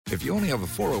If you only have a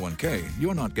 401k,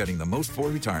 you're not getting the most for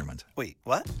retirement. Wait,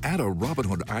 what? Add a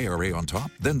Robinhood IRA on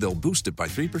top, then they'll boost it by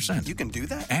 3%. You can do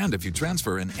that? And if you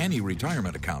transfer in any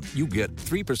retirement account, you get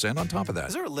 3% on top of that.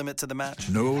 Is there a limit to the match?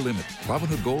 No limit.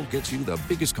 Robinhood Gold gets you the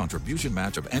biggest contribution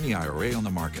match of any IRA on the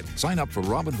market. Sign up for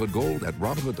Robinhood Gold at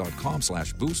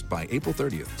Robinhood.com/boost by April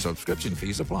 30th. Subscription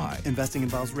fees apply. Investing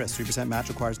involves risk. 3% match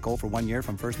requires gold for 1 year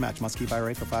from first match. Must keep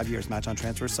IRA for 5 years. Match on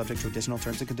transfers subject to additional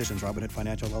terms and conditions. Robinhood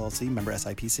Financial LLC, member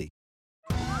SIPC.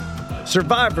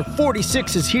 Survivor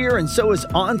 46 is here, and so is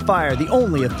On Fire, the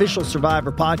only official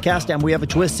Survivor podcast, and we have a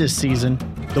twist this season.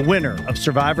 The winner of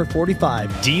Survivor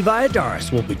 45, Dee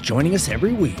Valladares, will be joining us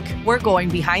every week. We're going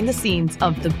behind the scenes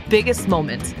of the biggest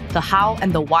moments, the how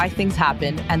and the why things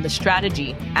happen, and the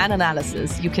strategy and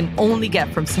analysis you can only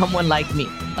get from someone like me,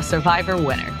 a Survivor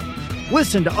winner.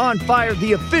 Listen to On Fire,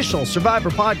 the official Survivor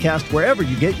podcast, wherever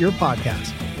you get your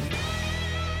podcast.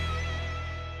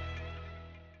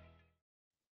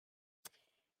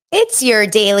 It's your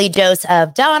daily dose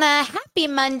of Donna. Happy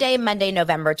Monday,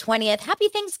 November 20th. Happy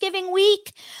Thanksgiving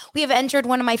week. We have entered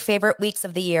one of my favorite weeks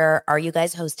of the year. Are you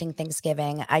guys hosting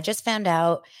Thanksgiving? I just found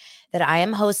out that I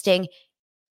am hosting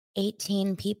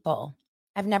 18 people.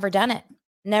 I've never done it.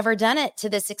 Never done it to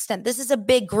this extent. This is a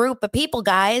big group of people,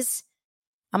 guys.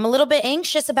 I'm a little bit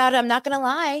anxious about it. I'm not going to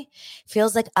lie.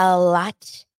 Feels like a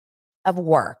lot of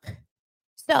work.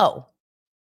 So,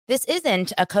 this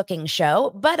isn't a cooking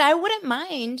show, but I wouldn't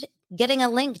mind getting a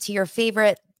link to your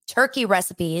favorite turkey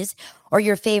recipes or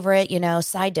your favorite,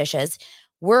 side dishes.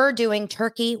 We're doing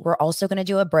turkey. We're also going to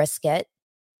do a brisket.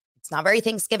 It's not very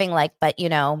Thanksgiving-like, but,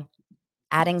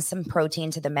 adding some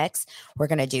protein to the mix. We're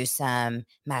going to do some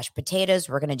mashed potatoes.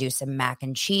 We're going to do some mac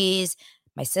and cheese.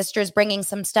 My sister's bringing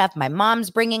some stuff. My mom's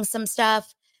bringing some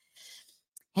stuff.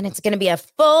 And it's going to be a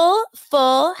full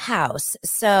house.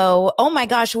 So, oh my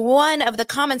gosh, one of the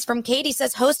comments from Katie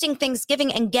says hosting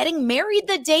Thanksgiving and getting married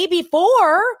the day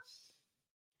before.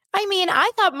 I mean,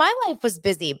 I thought my life was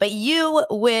busy, but you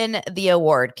win the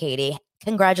award, Katie.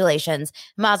 Congratulations.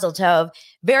 Mazel tov.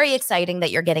 Very exciting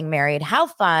that you're getting married. How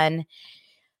fun.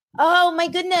 Oh my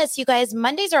goodness, you guys,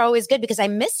 Mondays are always good because I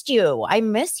missed you. I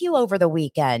miss you over the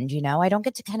weekend. I don't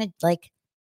get to kind of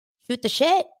shoot the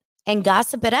shit and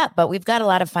gossip it up, but we've got a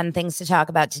lot of fun things to talk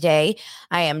about today.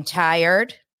 I am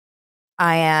tired.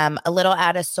 I am a little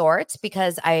out of sorts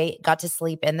because I got to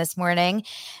sleep in this morning.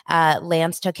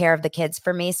 Lance took care of the kids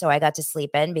for me, so I got to sleep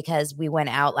in because we went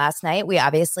out last night. We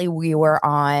were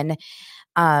on,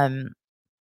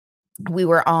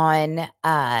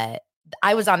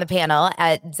 I was on the panel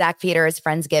at Zack Peter's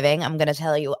Friendsgiving. I'm going to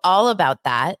tell you all about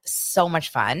that. So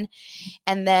much fun.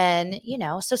 And then,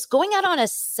 so it's going out on a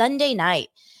Sunday night.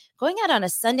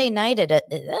 It's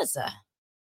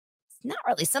not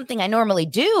really something I normally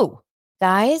do,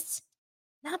 guys.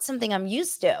 Not something I'm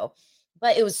used to,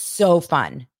 but it was so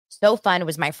fun. So fun. It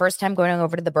was my first time going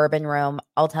over to the Bourbon Room.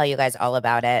 I'll tell you guys all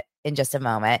about it in just a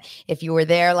moment. If you were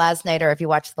there last night or if you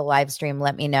watched the live stream,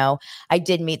 let me know. I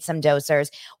did meet some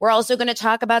dosers. We're also going to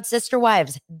talk about Sister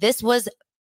Wives. This was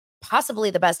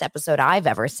possibly the best episode I've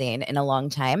ever seen in a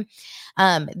long time.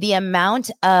 The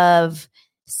amount of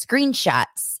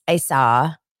screenshots I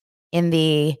saw in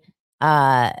the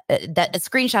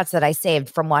screenshots that I saved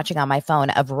from watching on my phone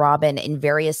of Robin in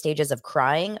various stages of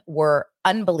crying were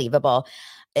unbelievable.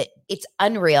 It's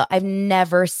unreal. I've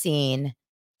never seen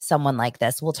someone like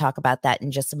this. We'll talk about that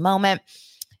in just a moment.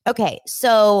 Okay,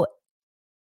 so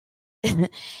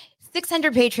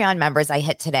 600 Patreon members I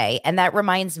hit today. And that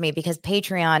reminds me because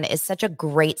Patreon is such a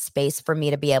great space for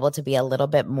me to be able to be a little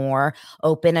bit more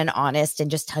open and honest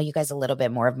and just tell you guys a little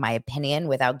bit more of my opinion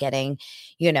without getting,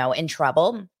 in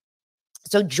trouble.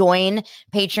 So join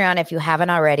Patreon if you haven't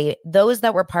already. Those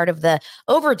that were part of the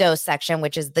overdose section,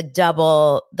 which is the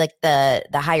double, the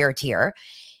higher tier,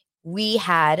 we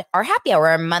had our happy hour,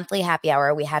 our monthly happy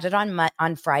hour. We had it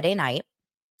on Friday night.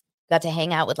 Got to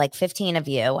hang out with 15 of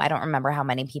you. I don't remember how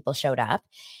many people showed up.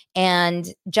 And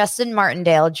Justin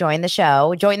Martindale joined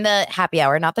the happy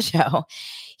hour, not the show.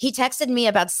 He texted me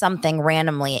about something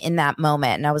randomly in that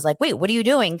moment. And I was like, wait, what are you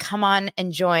doing? Come on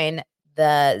and join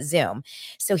the Zoom.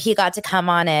 So he got to come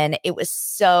on in. It was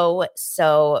so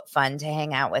fun to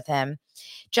hang out with him.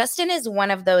 Justin is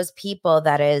one of those people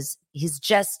he's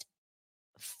just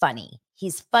funny.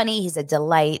 He's funny. He's a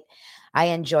delight. I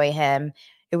enjoy him.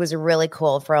 It was really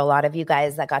cool for a lot of you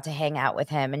guys that got to hang out with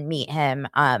him and meet him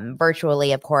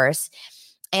virtually, of course.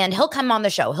 And he'll come on the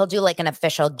show. He'll do an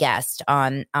official guest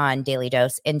on Daily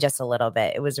Dose in just a little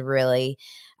bit. It was really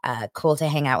cool to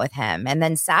hang out with him. And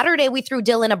then Saturday, we threw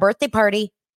Dylan a birthday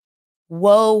party.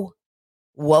 Whoa.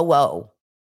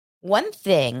 One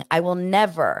thing I will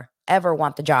never ever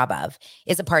want the job of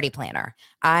is a party planner.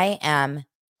 I am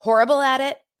horrible at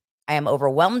it. I am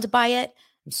overwhelmed by it.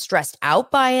 I'm stressed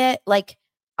out by it. Like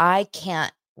I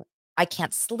can't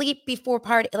sleep before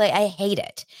party. Like I hate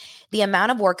it. The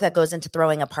amount of work that goes into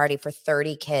throwing a party for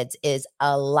 30 kids is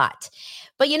a lot.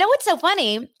 But you know what's so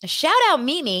funny? Shout out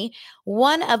Mimi,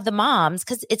 one of the moms,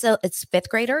 because it's fifth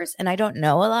graders, and I don't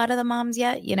know a lot of the moms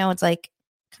yet. It's like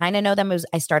kind of know them.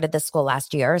 I started this school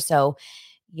last year, so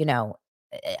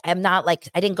I'm not like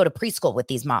I didn't go to preschool with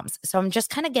these moms, so I'm just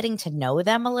kind of getting to know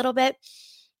them a little bit.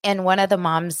 And one of the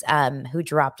moms who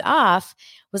dropped off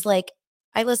was like,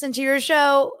 I listened to your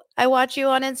show. I watch you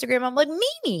on Instagram. I'm like,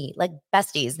 Mimi, like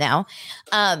besties now.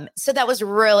 So that was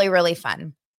really, really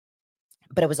fun.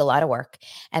 But it was a lot of work.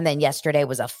 And then yesterday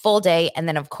was a full day. And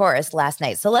then, of course, last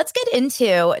night. So let's get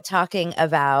into talking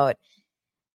about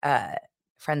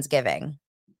Friendsgiving.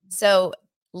 So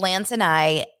Lance and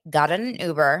I got in an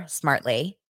Uber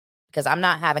smartly because I'm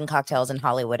not having cocktails in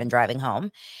Hollywood and driving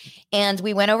home. And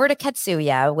we went over to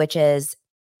Katsuya, which is,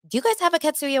 do you guys have a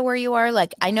Katsuya where you are?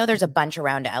 Like, I know there's a bunch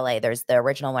around LA. There's the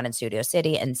original one in Studio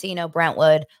City, Encino,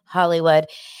 Brentwood, Hollywood.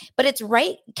 But it's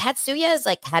right, Katsuya is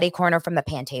like catty corner from the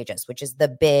Pantages, which is the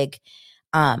big,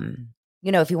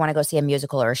 if you want to go see a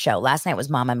musical or a show. Last night was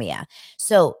Mamma Mia.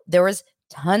 So there was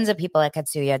tons of people at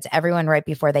Katsuya. It's everyone right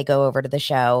before they go over to the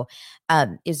show.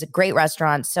 It was a great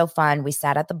restaurant, so fun. We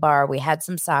sat at the bar. We had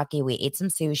some sake. We ate some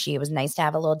sushi. It was nice to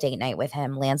have a little date night with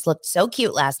him. Lance looked so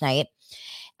cute last night.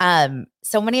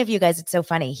 So many of you guys, it's so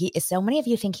funny. So many of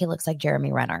you think he looks like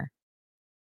Jeremy Renner.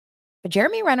 But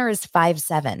Jeremy Renner is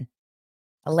 5'7".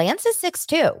 Lance is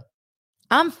 6'2".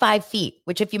 I'm 5 feet,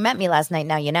 which if you met me last night,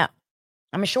 now you know.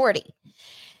 I'm a shorty.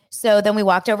 So then we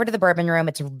walked over to the Bourbon Room.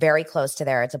 It's very close to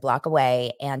there. It's a block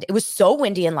away. And it was so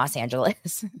windy in Los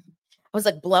Angeles. I was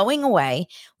like blowing away.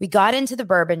 We got into the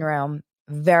Bourbon Room.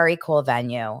 Very cool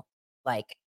venue.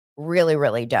 Like really,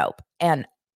 really dope. And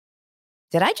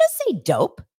did I just say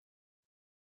dope?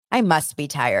 I must be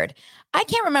tired. I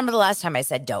can't remember the last time I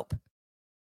said dope.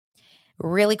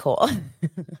 Really cool.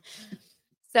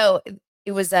 So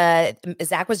it was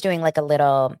Zack was doing like a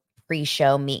little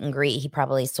pre-show meet and greet. He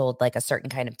probably sold like a certain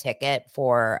kind of ticket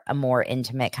for a more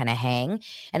intimate kind of hang.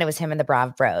 And it was him and the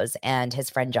Brav Bros and his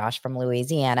friend Josh from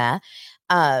Louisiana.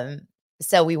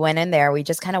 So we went in there. We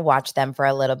just kind of watched them for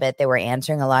a little bit. They were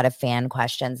answering a lot of fan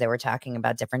questions. They were talking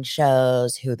about different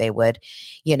shows, who they would,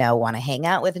 want to hang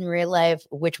out with in real life,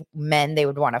 which men they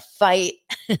would want to fight,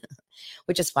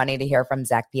 which is funny to hear from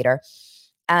Zack Peter.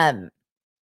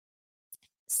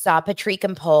 Saw Patrick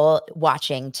and Pole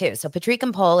watching too. So Patrick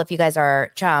and Pole, if you guys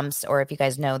are chumps or if you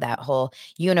guys know that whole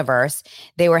universe,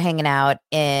 they were hanging out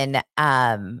in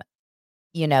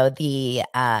the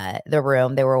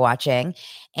room they were watching.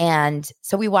 And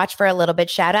so we watched for a little bit.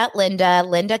 Shout out Linda.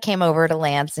 Linda came over to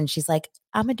Lance and she's like,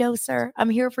 I'm a doser. I'm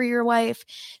here for your wife.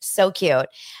 So cute.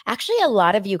 Actually, a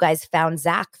lot of you guys found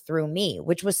Zack through me,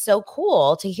 which was so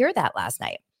cool to hear that last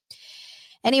night.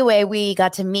 Anyway, we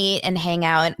got to meet and hang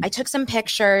out. I took some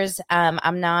pictures.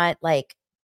 I'm not like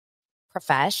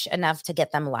profesh enough to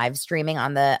get them live streaming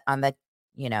on the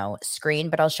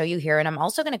screen, but I'll show you here. And I'm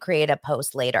also going to create a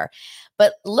post later.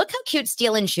 But look how cute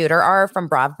Steel and Shooter are from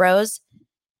Brav Bros.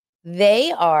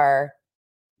 They are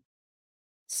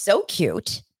so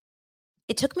cute.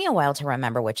 It took me a while to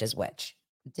remember which is which.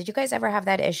 Did you guys ever have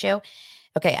that issue?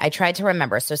 Okay, I tried to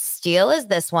remember. So Steel is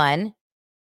this one.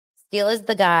 Steel is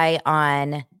the guy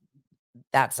on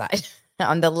that side,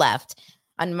 on the left,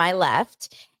 on my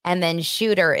left. And then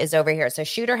Shooter is over here. So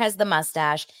Shooter has the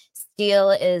mustache.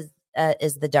 Steel is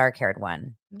the dark-haired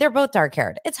one. They're both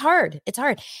dark-haired. It's hard. It's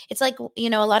hard. It's like, a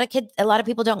lot of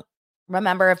people don't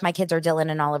remember if my kids are Dylan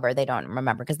and Oliver. They don't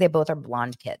remember because they both are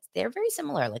blonde kids. They're very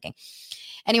similar looking.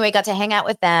 Anyway, got to hang out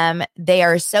with them. They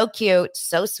are so cute,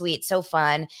 so sweet, so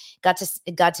fun. Got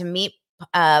to meet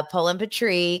Paul and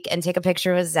Patrick and take a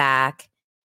picture with Zack.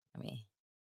 Let me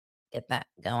get that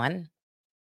going.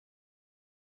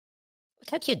 Look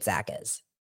how cute Zack is.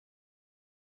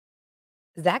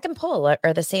 Zack and Paul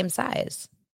are the same size.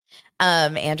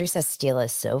 Andrew says Steele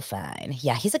is so fine.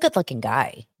 Yeah, he's a good-looking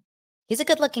guy.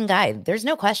 There's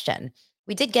no question.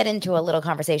 We did get into a little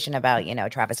conversation about,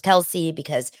 Travis Kelce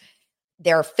because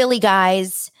they're Philly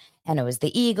guys and it was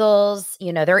the Eagles.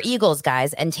 They're Eagles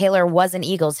guys. And Taylor was an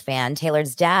Eagles fan.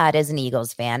 Taylor's dad is an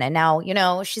Eagles fan. And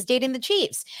now, she's dating the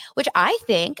Chiefs, which I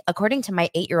think, according to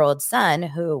my 8-year-old son,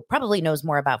 who probably knows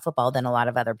more about football than a lot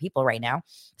of other people right now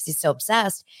because he's so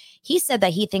obsessed, he said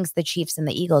that he thinks the Chiefs and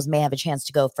the Eagles may have a chance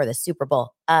to go for the Super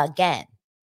Bowl again.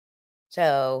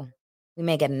 So we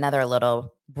may get another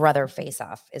little brother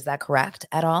face-off. Is that correct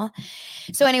at all?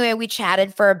 So anyway, we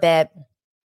chatted for a bit.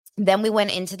 Then we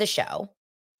went into the show,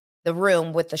 the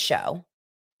room with the show,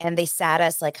 and they sat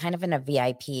us like kind of in a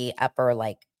VIP upper,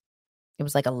 like it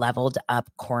was like a leveled up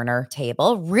corner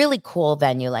table. Really cool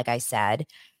venue, like I said.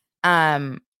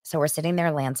 So we're sitting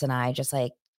there, Lance and I, just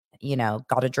like,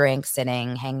 got a drink,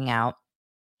 sitting, hanging out.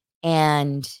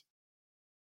 And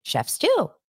Chef Stu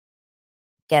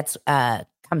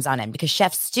comes on in because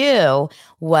Chef Stu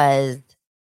was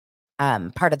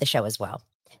part of the show as well.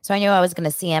 So I knew I was going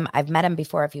to see him. I've met him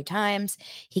before a few times.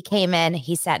 He came in,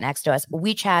 he sat next to us.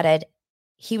 We chatted.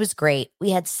 He was great.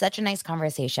 We had such a nice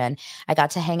conversation. I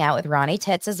got to hang out with Ronnie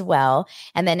Tits as well.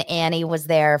 And then Annie was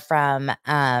there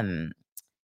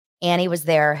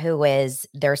who is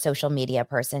their social media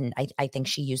person. I think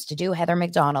she used to do Heather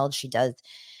McDonald. She does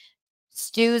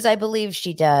Stu's, I believe.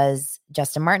 She does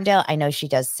Justin Martindale. I know she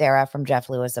does Sarah from Jeff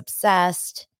Lewis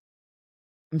Obsessed.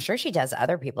 I'm sure she does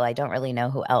other people. I don't really know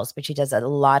who else, but she does a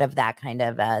lot of that kind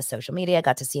of social media.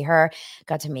 Got to see her,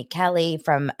 got to meet Kelly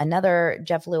from another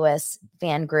Jeff Lewis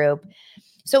fan group.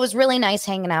 So it was really nice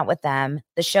hanging out with them.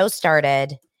 The show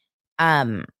started.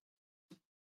 I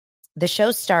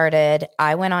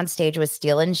went on stage with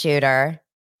Steel and Shooter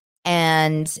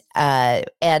and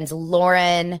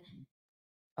Lauren.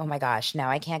 Oh my gosh, now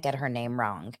I can't get her name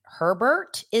wrong.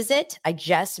 Herbert, is it? I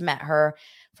just met her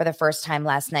for the first time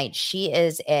last night. She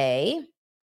is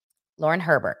Lauren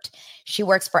Herbert. She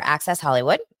works for Access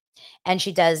Hollywood, and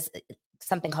she does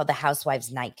something called the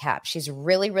Housewives Nightcap. She's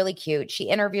really, really cute. She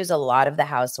interviews a lot of the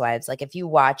housewives. Like if you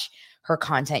watch her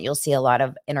content, you'll see a lot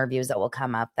of interviews that will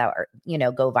come up that are,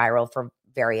 go viral for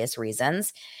various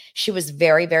reasons. She was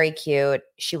very, very cute.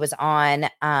 She was on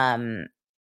the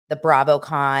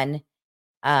BravoCon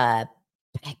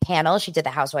panel. She did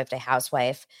the Housewife to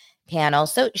Housewife panel.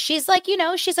 So she's like,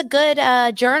 she's a good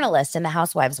journalist in the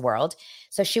housewives world.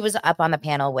 So she was up on the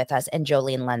panel with us, and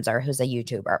Jolene Lenzer, who's a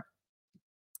YouTuber.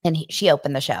 And she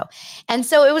opened the show. And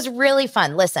so it was really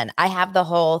fun. Listen, I have the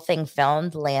whole thing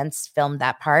filmed. Lance filmed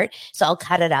that part. So I'll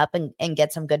cut it up and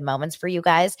get some good moments for you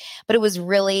guys. But it was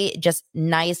really just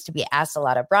nice to be asked a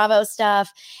lot of Bravo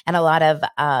stuff and a lot of,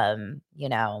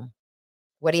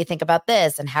 what do you think about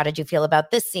this? And how did you feel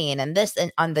about this scene and this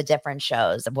and on the different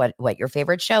shows of what your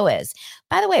favorite show is?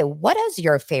 By the way, what is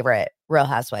your favorite Real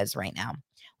Housewives right now?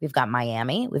 We've got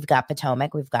Miami, we've got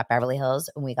Potomac, we've got Beverly Hills,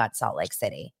 and we got Salt Lake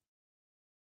City.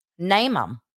 Name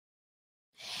them.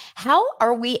 How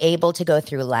are we able to go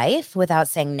through life without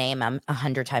saying name them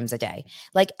 100 times a day?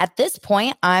 Like at this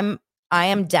point, I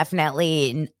am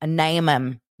definitely name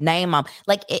them.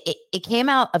 Like it came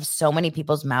out of so many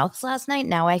people's mouths last night.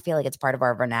 Now I feel like it's part of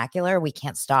our vernacular. We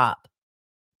can't stop.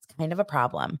 It's kind of a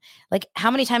problem. Like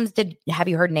how many times have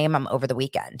you heard name them over the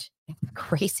weekend?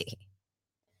 Crazy.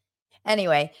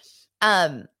 Anyway,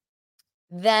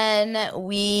 then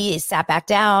we sat back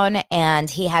down and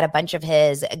he had a bunch of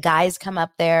his guys come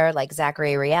up there, like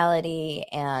Zachary Reality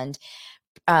and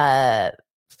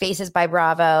Faces by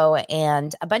Bravo,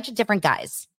 and a bunch of different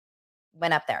guys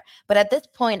went up there. But at this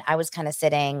point, I was kind of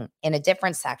sitting in a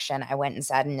different section. I went and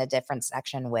sat in a different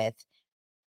section with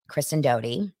Kristen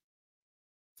Doty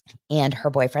and her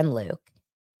boyfriend, Luke.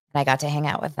 And I got to hang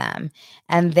out with them.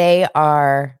 And they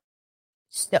are,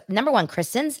 number one,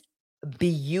 Kristen's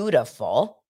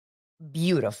beautiful.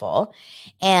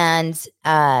 And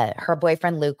her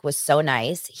boyfriend, Luke, was so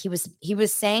nice. He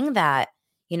was saying that,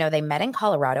 they met in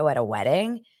Colorado at a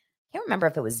wedding. I can't remember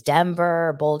if it was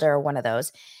Denver, Boulder, one of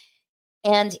those.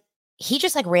 And he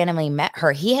just like randomly met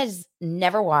her. He has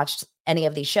never watched any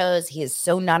of these shows. He is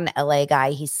so not an LA guy.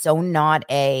 He's so not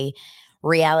a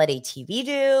reality TV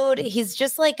dude. He's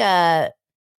just like a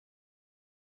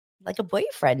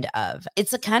boyfriend of.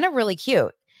 It's a kind of really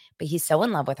cute, but he's so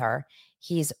in love with her.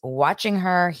 He's watching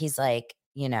her. He's like,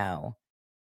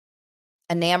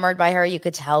 enamored by her. You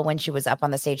could tell when she was up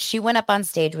on the stage. She went up on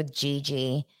stage with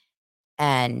Gigi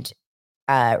and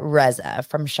Reza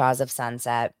from Shaws of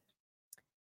Sunset.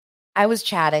 I was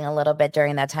chatting a little bit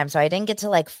during that time, so I didn't get to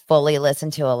like fully listen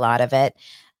to a lot of it.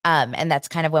 And that's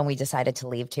kind of when we decided to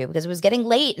leave too, because it was getting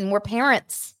late and we're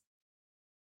parents.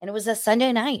 And it was a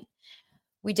Sunday night.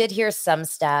 We did hear some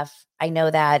stuff. I know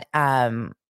that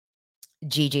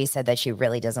Gigi said that she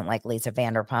really doesn't like Lisa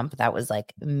Vanderpump. That was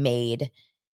like made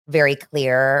very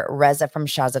clear. Reza from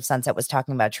Shaws of Sunset was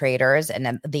talking about traders and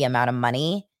then the amount of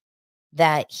money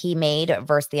that he made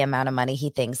versus the amount of money he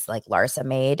thinks like Larsa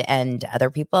made and other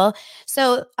people.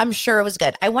 So I'm sure it was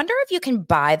good. I wonder if you can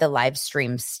buy the live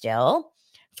stream still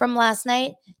from last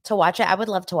night to watch it. I would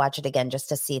love to watch it again just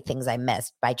to see things I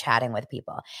missed by chatting with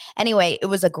people. Anyway, it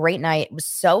was a great night. It was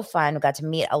so fun. We got to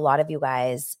meet a lot of you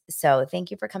guys. So thank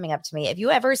you for coming up to me. If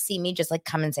you ever see me, just like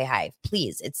come and say hi,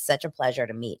 please. It's such a pleasure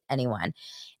to meet anyone.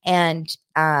 And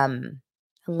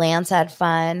Lance had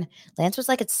fun. Lance was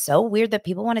like, it's so weird that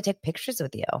people want to take pictures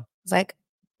with you. I was like,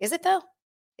 is it though?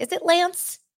 Is it,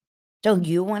 Lance? Don't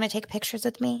you want to take pictures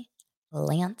with me,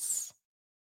 Lance?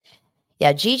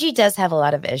 Yeah, Gigi does have a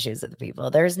lot of issues with people.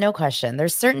 There's no question.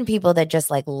 There's certain people that just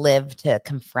like live to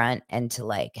confront and to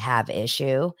like have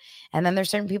issue. And then there's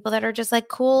certain people that are just like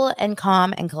cool and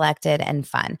calm and collected and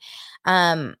fun.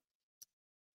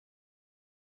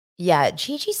 Yeah,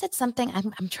 Gigi said something.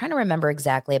 I'm trying to remember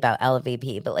exactly about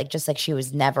LVP, but like just like she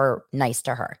was never nice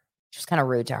to her. She was kind of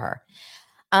rude to her.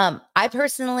 I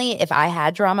personally, if I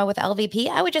had drama with LVP,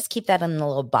 I would just keep that in a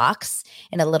little box,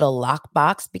 in a little lock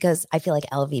box, because I feel like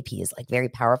LVP is like very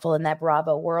powerful in that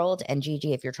Bravo world. And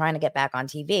Gigi, if you're trying to get back on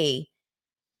TV,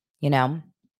 you know.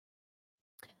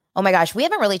 Oh my gosh, we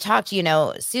haven't really talked.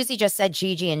 Susie just said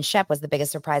Gigi and Shep was the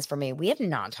biggest surprise for me. We have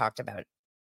not talked about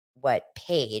what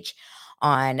Paige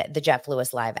on the Jeff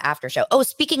Lewis Live after show. Oh,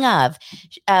 speaking of,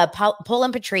 Paul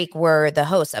and Patrick were the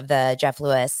hosts of the Jeff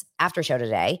Lewis after show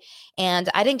today. And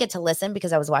I didn't get to listen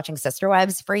because I was watching Sister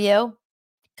Wives for you,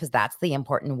 because that's the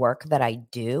important work that I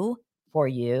do for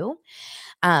you.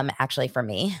 Actually, for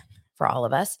me, for all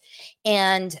of us.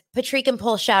 And Patrick and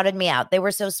Paul shouted me out. They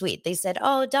were so sweet. They said,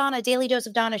 oh, Donna, Daily Dose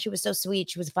of Donna. She was so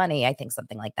sweet. She was funny. I think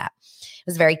something like that. It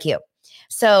was very cute.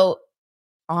 So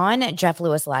on Jeff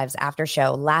Lewis Live's after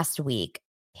show last week,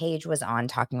 Paige was on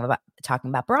talking about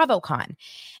BravoCon,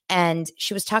 and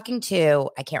she was talking to,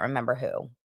 I can't remember who,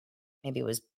 maybe it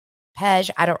was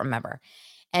Paige, I don't remember.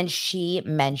 And she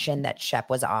mentioned that Shep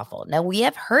was awful. Now, we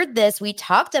have heard this. We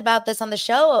talked about this on the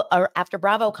show after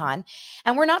BravoCon,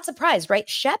 and we're not surprised, right?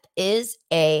 Shep is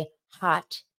a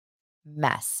hot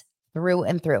mess through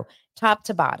and through, top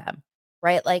to bottom,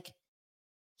 right? Like,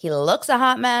 he looks a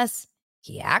hot mess.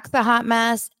 He acts a hot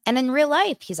mess. And in real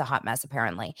life, he's a hot mess,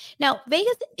 apparently. Now,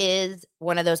 Vegas is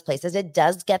one of those places. It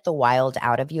does get the wild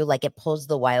out of you. Like, it pulls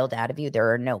the wild out of you.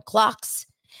 There are no clocks.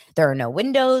 There are no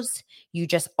windows. You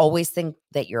just always think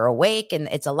that you're awake and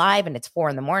it's alive and it's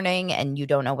 4 a.m. and you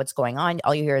don't know what's going on.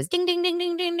 All you hear is ding, ding, ding,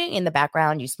 ding, ding, ding in the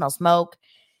background. You smell smoke.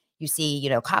 You see,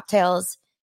 cocktails.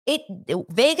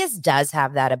 Vegas does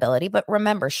have that ability. But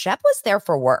remember, Shep was there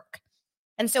for work.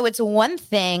 And so it's one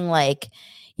thing, like,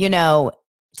 to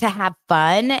have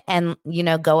fun and,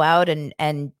 go out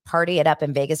and party it up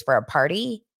in Vegas for a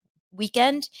party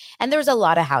weekend. And there's a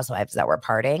lot of housewives that were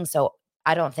partying. So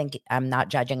I don't think, I'm not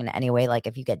judging in any way, like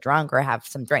if you get drunk or have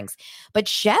some drinks. But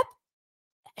Shep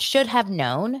should have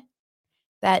known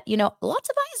that, lots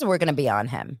of eyes were going to be on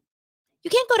him. You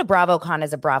can't go to BravoCon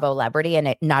as a Bravo celebrity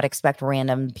and not expect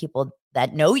random people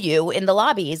that know you in the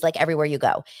lobbies, like everywhere you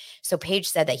go. So Paige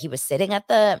said that he was sitting at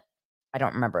I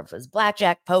don't remember if it was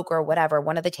blackjack, poker, whatever,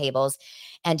 one of the tables,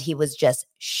 and he was just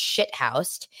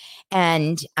shithoused.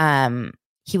 And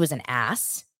he was an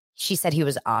ass. She said he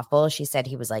was awful. She said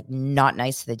he was like not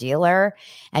nice to the dealer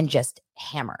and just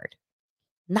hammered.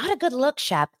 Not a good look,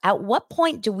 Shep. At what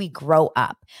point do we grow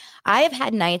up? I have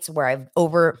had nights where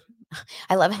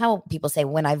I love how people say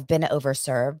when I've been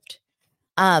overserved,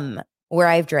 where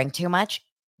I've drank too much,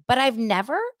 but I've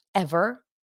never, ever,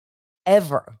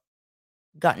 ever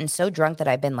gotten so drunk that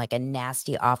I've been like a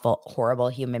nasty, awful, horrible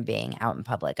human being out in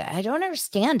public. I don't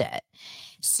understand it.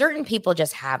 Certain people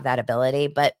just have that ability,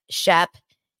 but Shep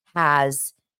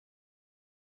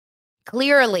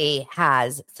clearly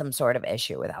has some sort of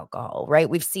issue with alcohol, right?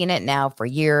 We've seen it now for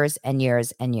years and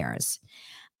years and years.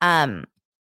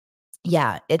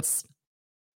 Yeah,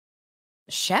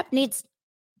 Shep needs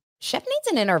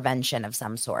an intervention of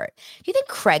some sort. Do you think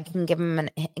Craig can give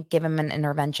him an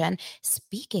intervention?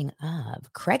 Speaking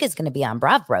of, Craig is going to be on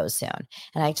Bravo soon.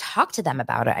 And I talked to them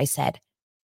about it. I said,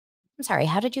 I'm sorry,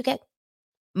 how did you get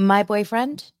my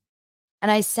boyfriend? And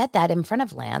I said that in front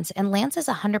of Lance. And Lance is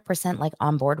 100% like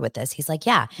on board with this. He's like,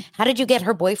 yeah, how did you get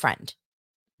her boyfriend?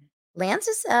 Lance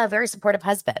is a very supportive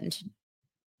husband.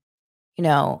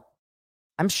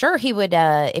 I'm sure he would,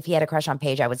 if he had a crush on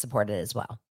Paige, I would support it as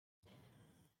well.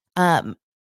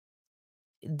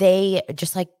 They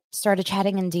just like started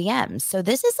chatting in DMs. So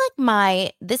this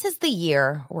is the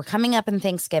year. We're coming up in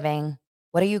Thanksgiving.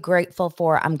 What are you grateful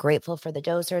for? I'm grateful for the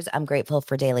dosers. I'm grateful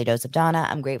for Daily Dose of Donna.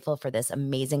 I'm grateful for this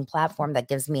amazing platform that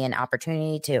gives me an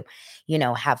opportunity to,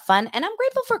 have fun. And I'm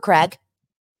grateful for Craig.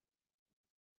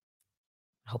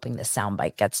 Hoping this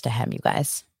soundbite gets to him, you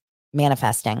guys.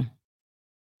 Manifesting.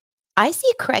 I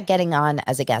see Craig getting on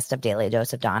as a guest of Daily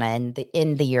Dose of Donna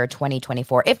in the year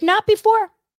 2024, if not before.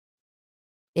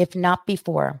 if not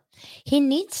before. He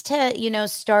needs to,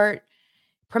 start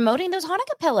promoting those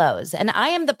Hanukkah pillows. And I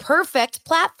am the perfect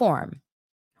platform.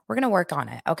 We're going to work on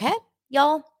it. Okay,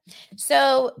 y'all?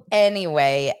 So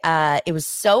anyway, it was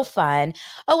so fun.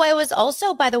 Oh, I was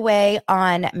also, by the way,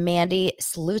 on Mandy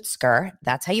Slutsker.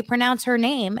 That's how you pronounce her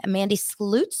name, Mandy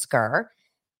Slutsker.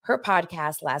 Her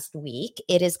podcast last week.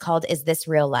 It is called Is This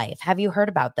Real Life? Have you heard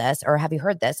about this or have you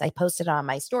heard this? I posted on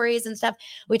my stories and stuff.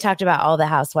 We talked about all the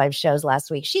Housewives shows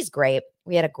last week. She's great.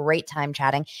 We had a great time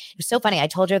chatting. It was so funny. I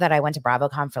told her that I went to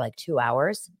BravoCon for like 2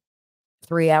 hours,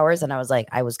 3 hours. And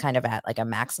I was kind of at like a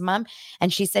maximum.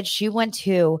 And she said she went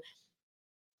to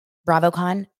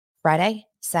BravoCon Friday,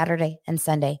 Saturday, and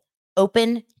Sunday,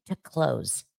 open to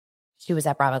close. She was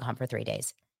at BravoCon for 3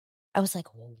 days. I was like,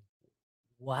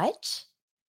 what?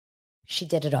 She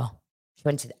did it all. She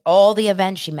went to all the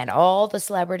events. She met all the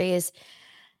celebrities.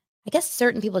 I guess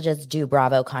certain people just do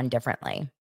BravoCon differently.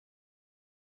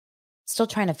 Still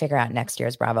trying to figure out next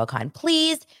year's BravoCon.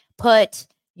 Please put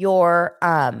your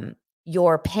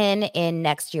pin in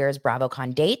next year's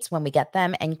BravoCon dates when we get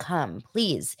them and come,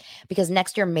 please. Because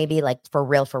next year, maybe like for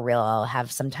real, I'll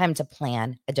have some time to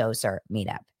plan a doser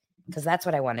meetup. Because that's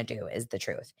what I want to do is the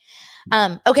truth.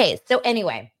 Okay, so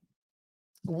anyway,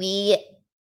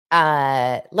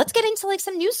 let's get into like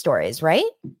some news stories, right?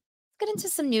 Let's get into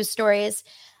some news stories.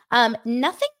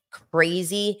 Nothing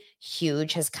crazy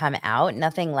huge has come out.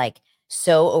 Nothing like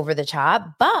so over the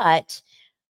top, but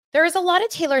there is a lot of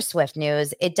Taylor Swift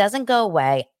news. It doesn't go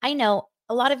away. I know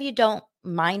a lot of you don't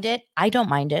mind it. I don't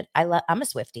mind it. I'm a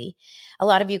Swiftie. A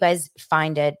lot of you guys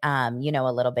find it, a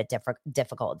little bit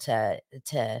difficult to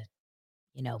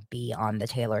be on the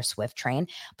Taylor Swift train.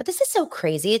 But this is so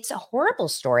crazy. It's a horrible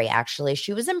story, actually.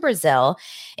 She was in Brazil,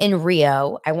 in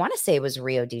Rio. I want to say it was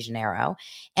Rio de Janeiro.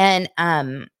 And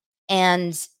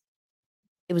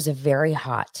it was a very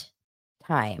hot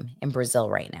time in Brazil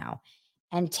right now.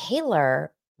 And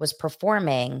Taylor was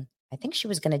performing, I think she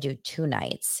was going to do 2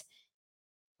 nights.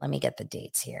 Let me get the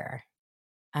dates here.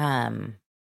 And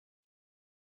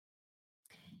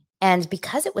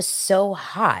because it was so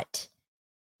hot,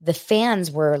 the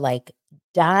fans were like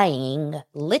dying.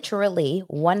 Literally,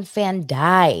 one fan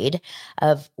died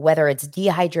of whether it's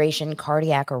dehydration,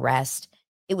 cardiac arrest.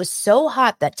 It was so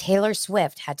hot that Taylor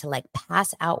Swift had to like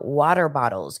pass out water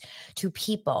bottles to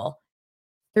people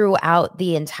throughout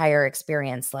the entire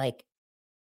experience. Like,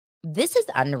 this is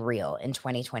unreal in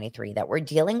 2023 that we're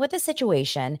dealing with a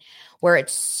situation where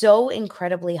it's so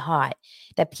incredibly hot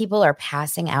that people are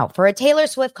passing out for a Taylor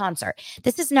Swift concert.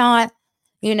 This is not,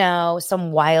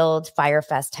 some wild Fyre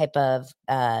Fest type of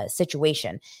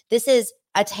situation. This is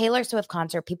a Taylor Swift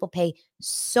concert. People pay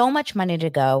so much money to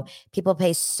go. People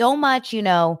pay so much,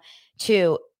 to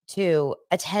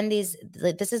attend these.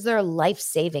 This is their life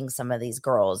saving, some of these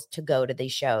girls, to go to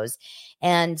these shows.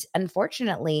 And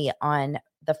unfortunately, on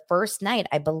the first night,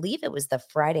 I believe it was the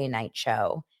Friday night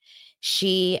show,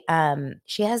 she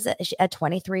has a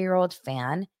 23-year-old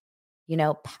fan,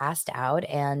 passed out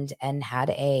and had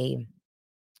a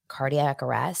cardiac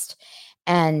arrest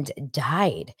and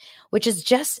died, which is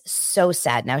just so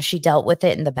sad. Now, she dealt with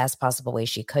it in the best possible way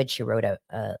she could. She wrote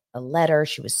a letter.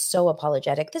 She was so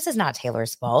apologetic. This is not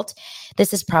Taylor's fault.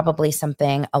 This is probably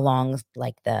something along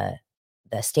like the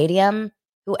stadium,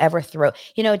 whoever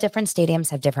different stadiums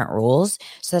have different rules.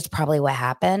 So that's probably what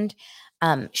happened.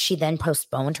 She then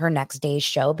postponed her next day's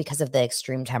show because of the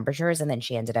extreme temperatures, and then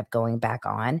she ended up going back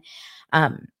on.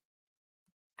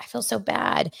 I feel so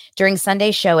bad. During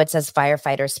Sunday's show, it says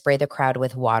firefighters spray the crowd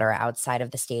with water outside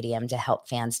of the stadium to help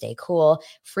fans stay cool.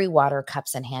 Free water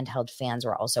cups and handheld fans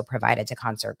were also provided to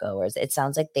concert goers. It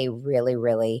sounds like they really,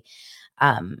 really,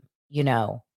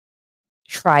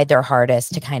 tried their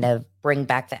hardest to kind of bring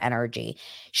back the energy.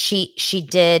 She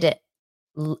did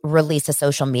release a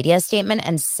social media statement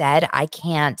and said, I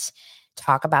can't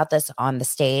talk about this on the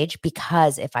stage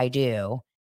because if I do,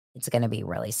 it's going to be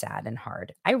really sad and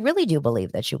hard. I really do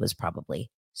believe that she was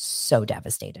probably so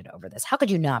devastated over this. How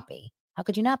could you not be? How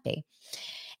could you not be?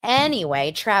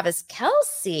 Anyway, Travis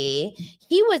Kelce,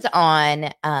 he was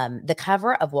on the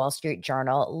cover of Wall Street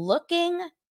Journal looking,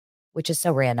 which is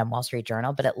so random, Wall Street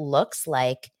Journal, but it looks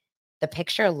like, the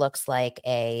picture looks like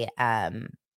a,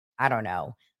 I don't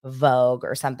know, Vogue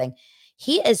or something.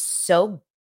 He is so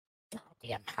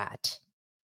goddamn hot.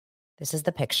 This is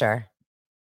the picture.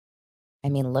 I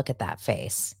mean, look at that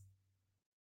face.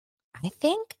 I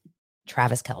think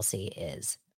Travis Kelce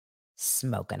is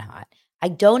smoking hot. I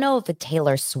don't know if the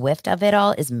Taylor Swift of it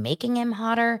all is making him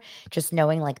hotter, just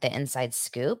knowing like the inside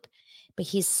scoop, but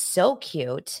he's so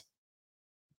cute.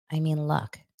 I mean,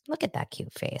 look at that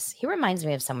cute face. He reminds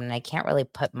me of someone, and I can't really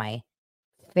put my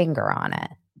finger on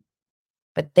it.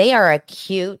 But they are a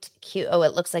cute. Oh,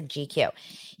 it looks like GQ.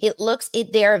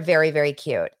 They are very, very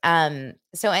cute.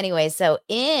 So anyway, so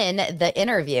in the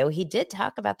interview, he did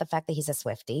talk about the fact that he's a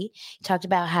Swiftie. He talked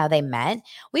about how they met.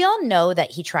 We all know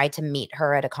that he tried to meet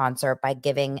her at a concert by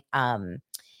giving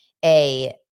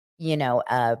a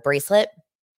bracelet,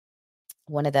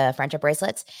 one of the friendship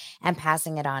bracelets, and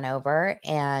passing it on over,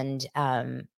 and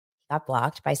got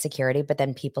blocked by security. But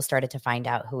then people started to find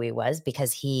out who he was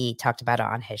because he talked about it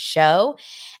on his show,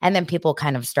 and then people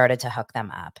kind of started to hook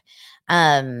them up.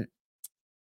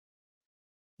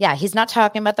 Yeah, he's not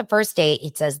talking about the first date.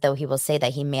 It says, though, he will say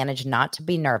that he managed not to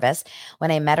be nervous.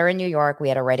 When I met her in New York, we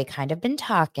had already kind of been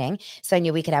talking. So I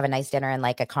knew we could have a nice dinner and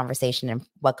like a conversation, and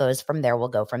what goes from there will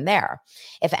go from there.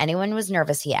 If anyone was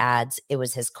nervous, he adds, it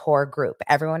was his core group.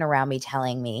 Everyone around me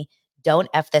telling me, don't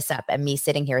F this up. And me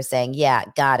sitting here saying, yeah,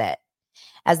 got it.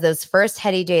 As those first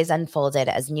heady days unfolded,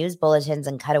 as news bulletins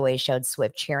and cutaways showed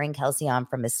Swift cheering Kelsey on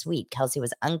from his suite, Kelsey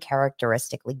was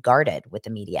uncharacteristically guarded with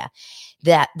the media.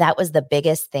 That was the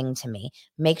biggest thing to me.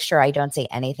 Make sure I don't say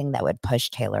anything that would push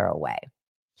Taylor away.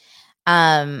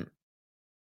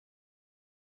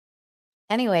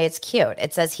 Anyway, it's cute.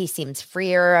 It says he seems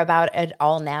freer about it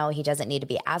all now. He doesn't need to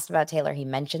be asked about Taylor. He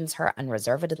mentions her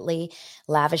unreservedly,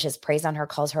 lavishes praise on her,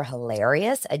 calls her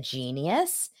hilarious, a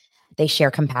genius. They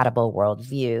share compatible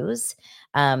worldviews.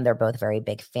 They're both very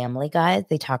big family guys.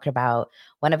 They talked about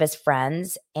one of his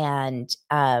friends and,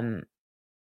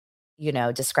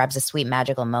 describes a sweet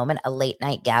magical moment, a late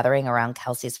night gathering around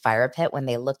Kelsey's fire pit when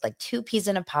they looked like two peas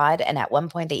in a pod. And at one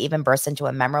point, they even burst into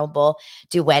a memorable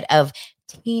duet of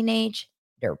Teenage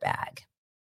Dirtbag.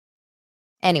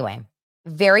 Anyway,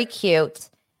 very cute.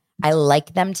 I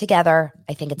like them together.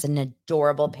 I think it's an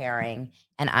adorable pairing,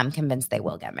 and I'm convinced they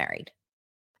will get married.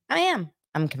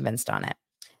 I'm convinced on it.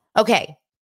 Okay.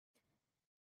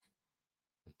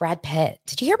 Brad Pitt.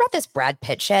 Did you hear about this Brad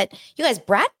Pitt shit? You guys,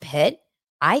 Brad Pitt,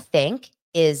 I think,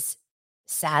 is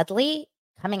sadly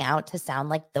coming out to sound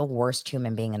like the worst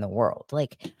human being in the world.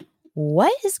 Like,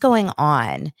 what is going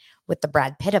on with the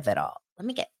Brad Pitt of it all? Let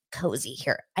me get cozy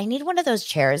here. I need one of those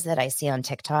chairs that I see on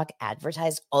TikTok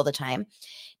advertised all the time.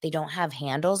 They don't have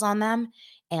handles on them,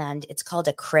 and it's called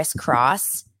a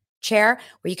crisscross chair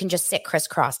where you can just sit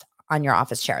crisscrossed on your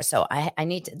office chair. So I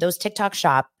need those TikTok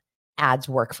shop ads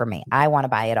work for me. I want to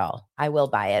buy it all. I will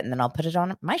buy it, and then I'll put it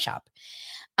on my shop.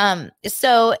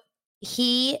 So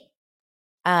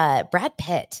Brad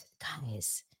Pitt,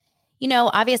 guys,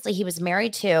 obviously he was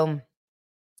married to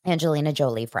Angelina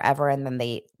Jolie forever, and then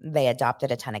they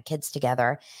adopted a ton of kids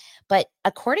together. But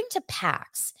according to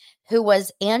Pax, who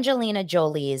was Angelina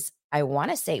Jolie's, I want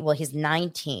to say, well, he's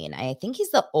 19. I think he's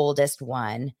the oldest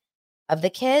one of the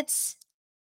kids.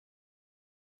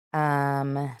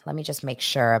 Let me just make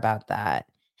sure about that.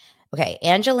 Okay,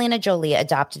 Angelina Jolie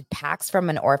adopted Pax from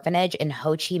an orphanage in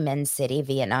Ho Chi Minh City,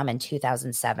 Vietnam in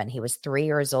 2007. He was 3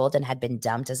 years old and had been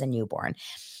dumped as a newborn.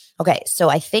 Okay, so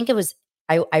I think it was,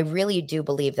 I really do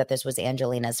believe that this was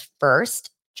Angelina's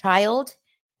first child.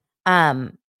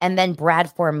 And then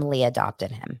Brad formally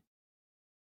adopted him.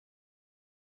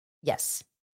 Yes,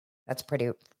 that's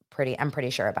pretty, I'm pretty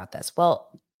sure about this.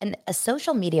 Well, a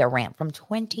social media rant from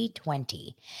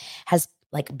 2020 has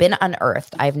been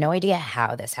unearthed. I have no idea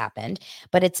how this happened,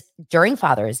 but it's during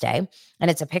Father's Day,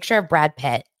 and it's a picture of Brad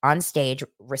Pitt on stage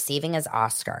receiving his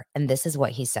Oscar. And this is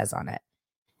what he says on it.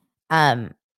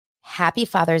 Happy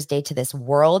Father's Day to this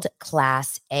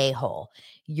world-class a-hole.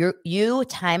 You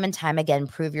time and time again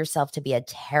prove yourself to be a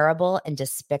terrible and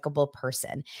despicable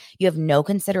person. You have no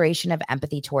consideration of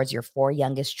empathy towards your 4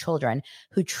 youngest children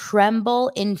who tremble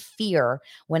in fear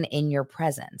when in your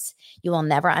presence. You will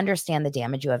never understand the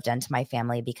damage you have done to my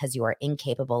family because you are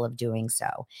incapable of doing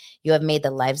so. You have made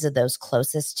the lives of those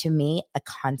closest to me a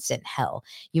constant hell.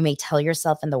 You may tell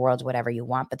yourself in the world whatever you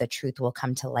want, but the truth will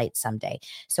come to light someday.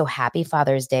 So happy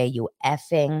Father's Day, you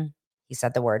effing, he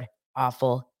said the word,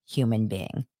 awful human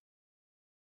being.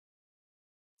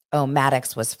 Oh,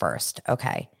 Maddox was first.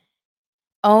 Okay.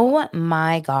 Oh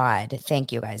my God.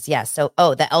 Thank you guys. Yes. So,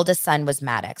 the eldest son was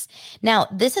Maddox. Now,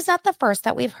 this is not the first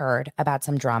that we've heard about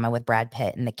some drama with Brad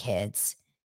Pitt and the kids.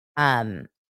 There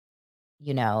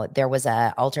was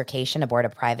a altercation aboard a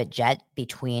private jet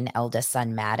between eldest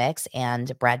son Maddox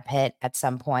and Brad Pitt at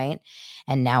some point.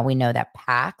 And now we know that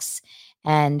Pax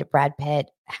and Brad Pitt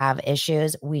have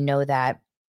issues. We know that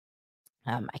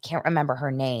I can't remember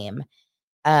her name.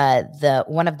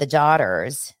 One of the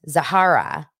daughters,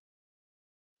 Zahara.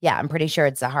 Yeah, I'm pretty sure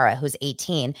it's Zahara, who's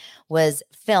 18, was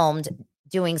filmed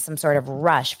doing some sort of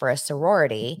rush for a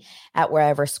sorority at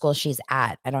wherever school she's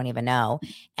at. I don't even know.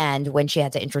 And when she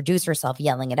had to introduce herself,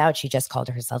 yelling it out, she just called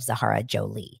herself Zahara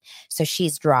Jolie. So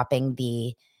she's dropping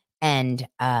the end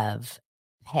of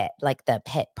Pitt, like the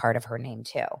Pitt part of her name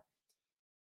too.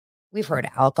 We've heard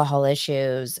alcohol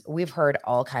issues. We've heard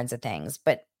all kinds of things,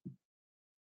 but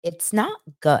it's not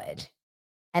good.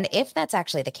 And if that's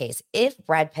actually the case, if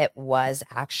Brad Pitt was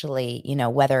actually,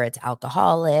 whether it's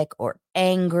alcoholic or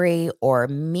angry or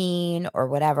mean or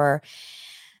whatever,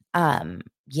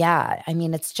 yeah, I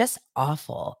mean, it's just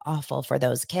awful for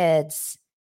those kids.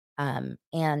 And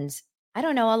I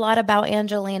don't know a lot about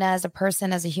Angelina as a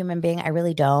person, as a human being. I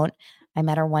really don't. I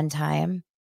met her one time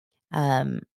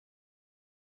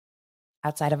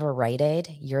outside of a Rite Aid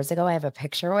years ago. I have a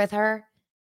picture with her.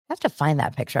 I have to find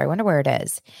that picture. I wonder where it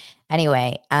is.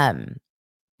 Anyway,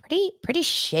 pretty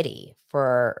shitty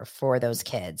for those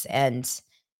kids. And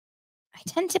I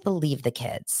tend to believe the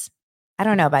kids. I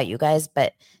don't know about you guys,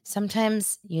 but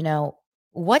sometimes,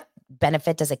 what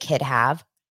benefit does a kid have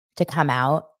to come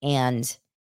out and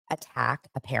attack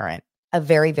a parent, a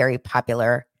very, very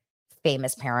popular,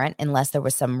 famous parent, unless there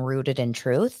was some rooted in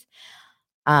truth?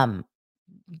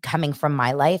 Coming from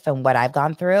my life and what I've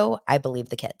gone through, I believe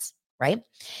the kids, right?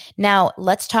 Now,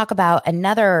 let's talk about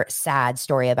another sad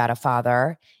story about a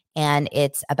father. And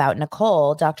it's about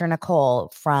Nicole, Dr.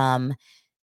 Nicole from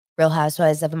Real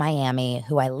Housewives of Miami,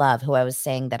 who I love, who I was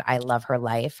saying that I love her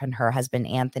life, and her husband,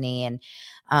 Anthony, and,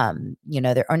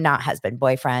 they're not husband,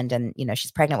 boyfriend. And,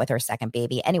 she's pregnant with her second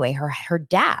baby. Anyway, her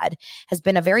dad has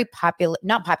been a very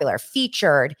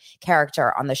featured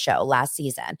character on the show last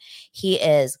season. He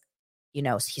is,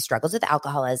 he struggles with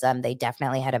alcoholism. They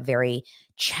definitely had a very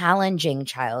challenging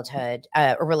childhood,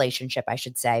 relationship, I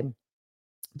should say.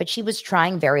 But she was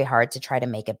trying very hard to try to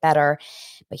make it better.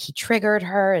 But he triggered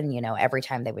her. And, every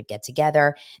time they would get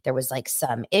together, there was like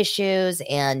some issues.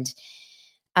 And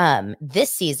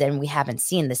this season, we haven't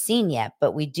seen the scene yet,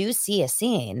 but we do see a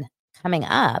scene coming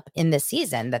up in this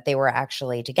season that they were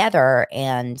actually together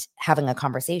and having a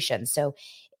conversation. So,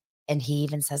 and he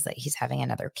even says that he's having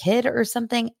another kid or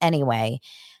something. Anyway,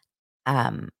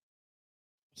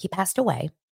 he passed away.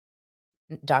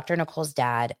 Dr. Nicole's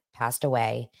dad passed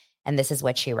away. And this is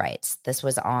what she writes. This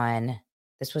was on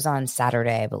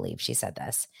Saturday, I believe she said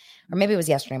this. Or maybe it was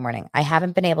yesterday morning. I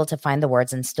haven't been able to find the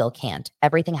words and still can't.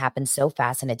 Everything happened so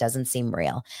fast and it doesn't seem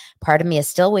real. Part of me is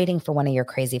still waiting for one of your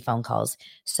crazy phone calls.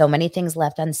 So many things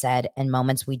left unsaid and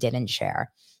moments we didn't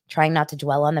share. Trying not to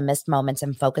dwell on the missed moments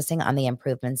and focusing on the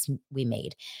improvements we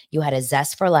made. You had a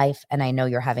zest for life, and I know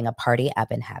you're having a party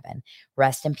up in heaven.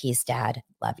 Rest in peace, Dad.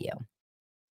 Love you.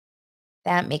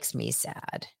 That makes me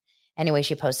sad. Anyway,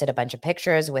 she posted a bunch of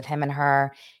pictures with him and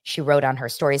her. She wrote on her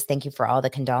stories, thank you for all the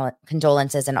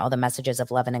condolences and all the messages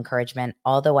of love and encouragement.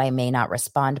 Although I may not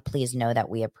respond, please know that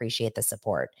we appreciate the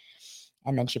support.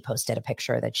 And then she posted a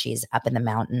picture that she's up in the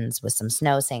mountains with some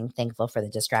snow, saying thankful for the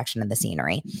distraction and the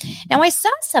scenery. Now, I saw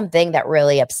something that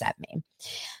really upset me.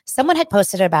 Someone had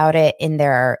posted about it in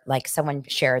their, someone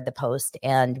shared the post,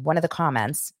 and one of the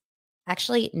comments,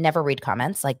 actually never read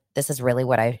comments. This is really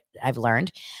what I've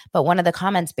learned. But one of the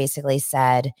comments basically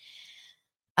said,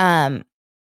 shame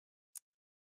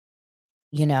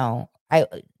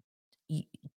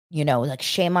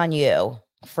on you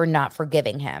for not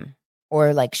forgiving him.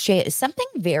 Or something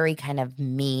very kind of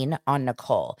mean on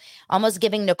Nicole, almost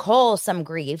giving Nicole some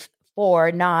grief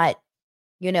for not,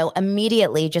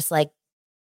 immediately just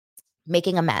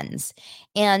making amends.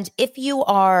 And if you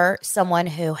are someone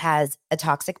who has a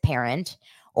toxic parent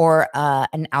or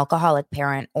an alcoholic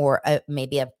parent or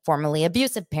maybe a formerly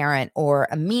abusive parent or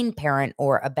a mean parent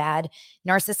or a bad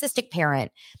narcissistic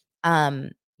parent,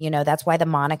 that's why the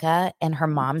Monica and her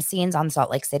mom scenes on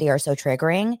Salt Lake City are so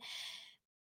triggering.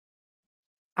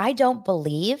 I don't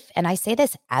believe, and I say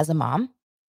this as a mom,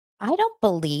 I don't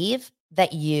believe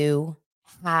that you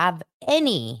have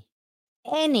any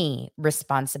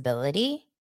responsibility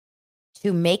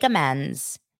to make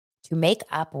amends, to make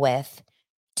up with,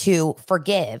 to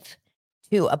forgive,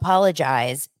 to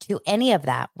apologize, to any of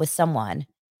that with someone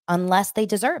unless they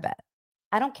deserve it.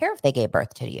 I don't care if they gave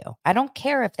birth to you. I don't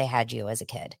care if they had you as a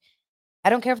kid. I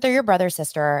don't care if they're your brother,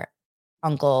 sister,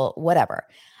 uncle, whatever.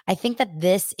 I think that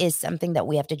this is something that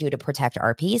we have to do to protect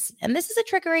our peace. And this is a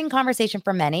triggering conversation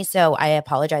for many. So I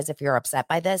apologize if you're upset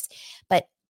by this, but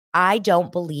I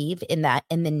don't believe in the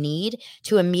need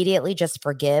to immediately just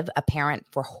forgive a parent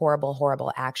for horrible,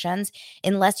 horrible actions,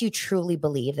 unless you truly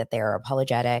believe that they are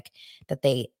apologetic, that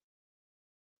they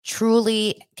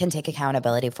truly can take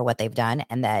accountability for what they've done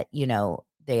and that,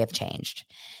 they have changed.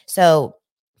 So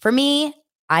for me,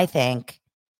 I think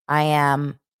I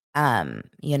am,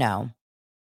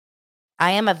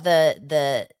 I am of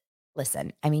the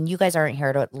listen, I mean, you guys aren't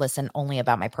here to listen only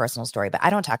about my personal story, but I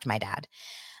don't talk to my dad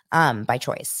by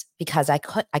choice because I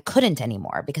couldn't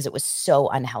anymore because it was so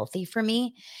unhealthy for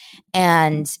me.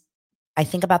 And I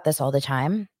think about this all the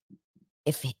time.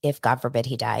 If God forbid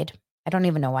he died, I don't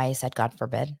even know why I said God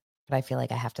forbid, but I feel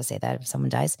like I have to say that if someone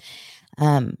dies.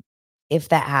 If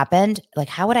that happened, like,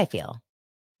 how would I feel?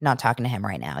 Not talking to him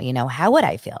right now, you know, how would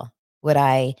I feel? Would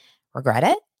I regret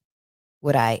it?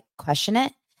 Would I question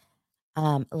it?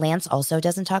 Lance also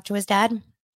doesn't talk to his dad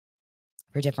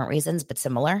for different reasons, but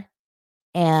similar.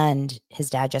 And his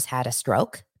dad just had a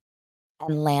stroke.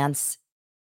 And Lance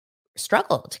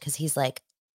struggled because he's like,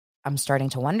 I'm starting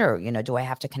to wonder, you know, do I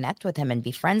have to connect with him and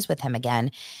be friends with him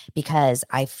again? Because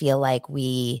I feel like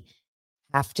we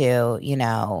have to, you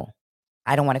know,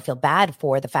 I don't want to feel bad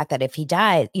for the fact that if he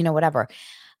died, you know, whatever.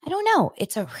 I don't know.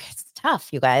 It's tough,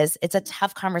 you guys. It's a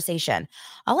tough conversation.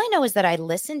 All I know is that I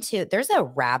listened to, there's a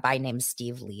rabbi named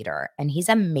Steve Leader, and he's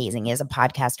amazing. He has a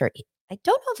podcaster. I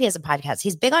don't know if he has a podcast.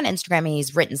 He's big on Instagram and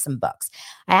he's written some books.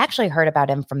 I actually heard about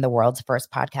him from the world's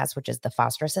first podcast, which is the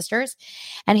Foster Sisters.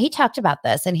 And he talked about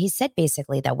this. And he said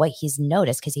basically that what he's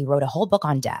noticed, because he wrote a whole book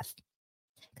on death,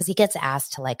 because he gets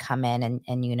asked to like come in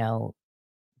and, you know,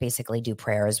 basically do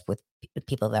prayers with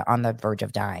people that are on the verge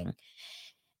of dying.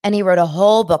 And he wrote a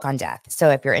whole book on death. So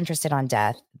if you're interested on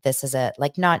death, this is a,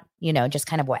 like, not, you know, just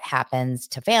kind of what happens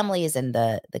to families and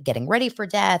the getting ready for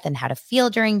death and how to feel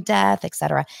during death, et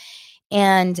cetera.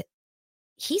 And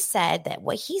he said that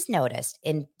what he's noticed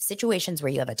in situations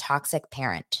where you have a toxic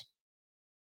parent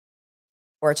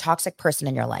or a toxic person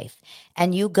in your life,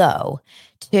 and you go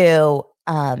to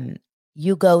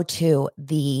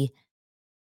the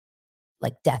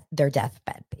like their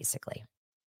deathbed, basically,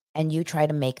 and you try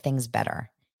to make things better.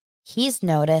 He's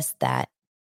noticed that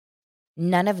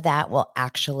none of that will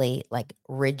actually like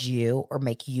rid you or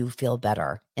make you feel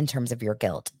better in terms of your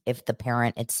guilt if the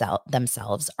parent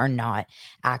themselves are not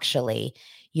actually,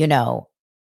 you know,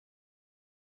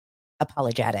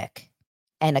 apologetic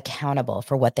and accountable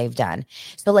for what they've done.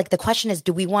 So like the question is,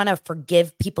 do we want to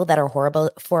forgive people that are horrible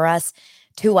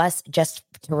to us just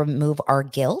to remove our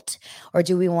guilt? Or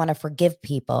do we want to forgive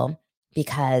people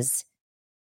because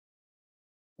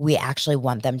we actually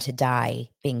want them to die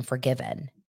being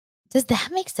forgiven? Does that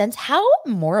make sense? How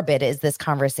morbid is this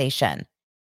conversation?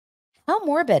 How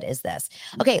morbid is this?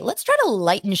 Okay, let's try to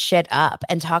lighten shit up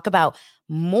and talk about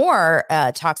more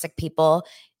toxic people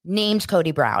named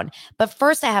Cody Brown. But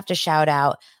first, I have to shout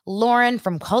out Lauren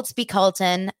from Cults Be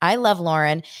Cultin. I love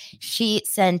Lauren. She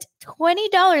sent $20,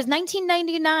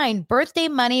 $19.99 birthday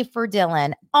money for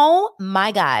Dylan. Oh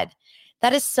my God.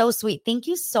 That is so sweet. Thank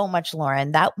you so much,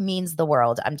 Lauren. That means the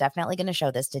world. I'm definitely going to show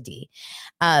this to Dee.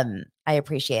 I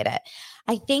appreciate it.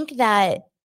 I think that,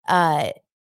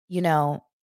 you know,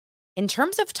 in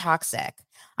terms of toxic,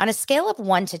 on a scale of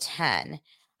 1 to 10,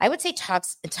 I would say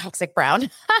Toxic Brown.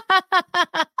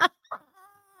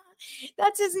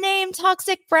 That's his name,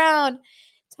 Toxic Brown.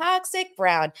 Toxic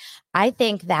Brown. I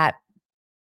think that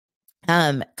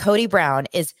Cody Brown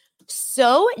is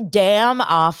so damn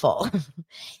awful.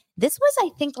 This was, I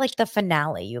think, like the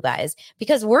finale, you guys,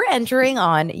 because we're entering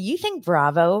on, you think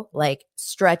Bravo like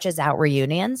stretches out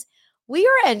reunions? We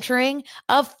are entering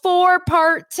a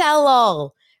 4-part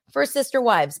tell-all for Sister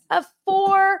Wives. A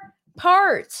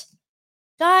 4-part.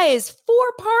 Guys, 4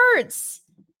 parts.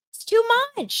 It's too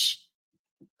much.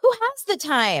 Who has the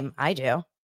time? I do.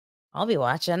 I'll be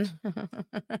watching.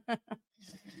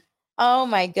 Oh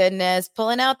my goodness.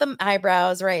 Pulling out the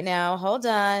eyebrows right now. Hold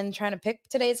on. Trying to pick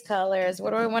today's colors. What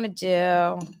do I want to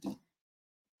do?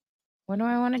 What do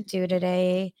I want to do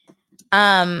today?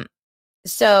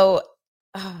 So,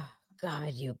 oh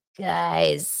God, you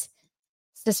guys.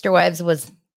 Sister Wives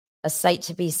was a sight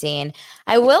to be seen.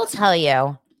 I will tell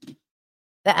you,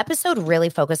 the episode really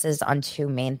focuses on 2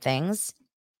 main things.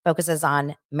 Focuses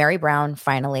on Mary Brown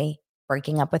finally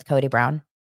breaking up with Cody Brown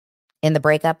in the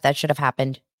breakup that should have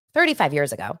happened 35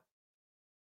 years ago.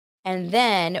 And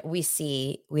then we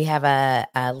have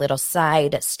a little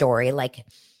side story, like,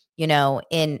 you know,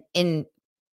 in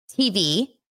TV,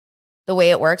 the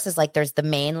way it works is like there's the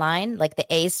main line, like the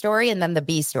A story, and then the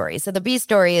B story. So the B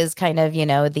story is kind of, you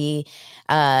know, the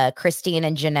Christine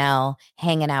and Janelle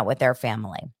hanging out with their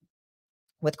family,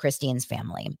 with Christine's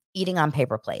family, eating on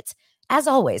paper plates. As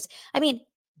always, I mean,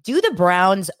 do the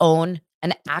Browns own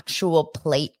an actual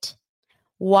plate?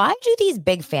 Why do these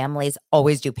big families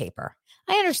always do paper?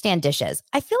 I understand dishes.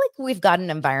 I feel like we've got an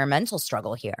environmental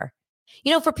struggle here.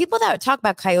 You know, for people that talk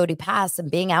about Coyote Pass and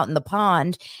being out in the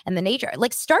pond and the nature,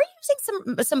 like, start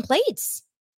using some plates.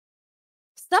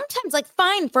 sometimes like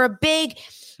fine for a big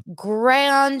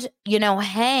grand,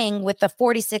 hang with the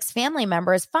 46 family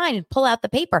members, fine, pull out the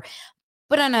paper.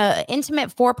 But on an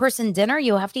intimate 4-person dinner,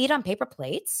 you have to eat on paper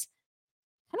plates?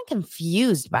 Kind of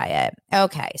confused by it.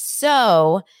 Okay,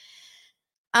 so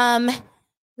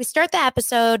we start the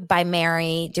episode by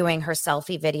Mary doing her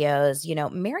selfie videos.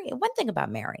 Mary, one thing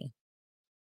about Mary,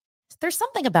 there's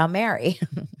something about Mary.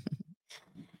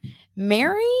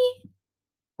 Mary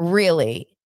really,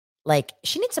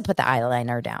 she needs to put the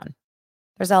eyeliner down.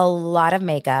 There's a lot of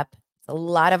makeup, a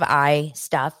lot of eye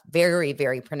stuff, very,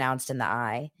 very pronounced in the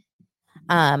eye.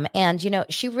 And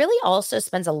she really also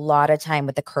spends a lot of time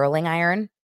with the curling iron,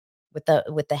 with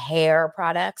the hair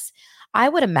products. I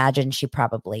would imagine she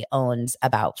probably owns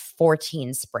about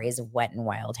 14 sprays of Wet n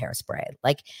Wild hairspray.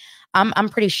 I'm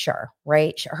pretty sure,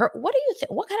 right? What do you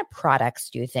think? What kind of products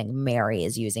do you think Mary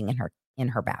is using in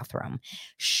her bathroom?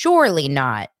 Surely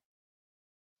not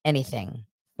anything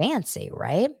fancy,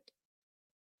 right?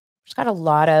 She's got a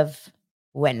lot of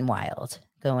Wet n Wild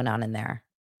going on in there.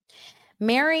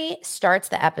 Mary starts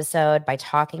the episode by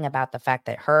talking about the fact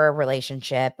that her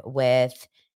relationship with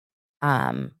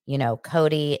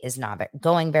Cody is not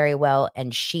going very well.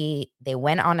 And they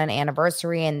went on an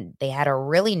anniversary and they had a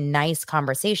really nice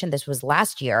conversation. This was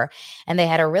last year. And they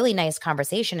had a really nice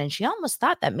conversation. And she almost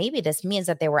thought that maybe this means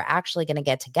that they were actually going to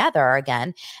get together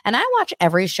again. And I watch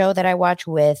every show that I watch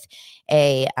with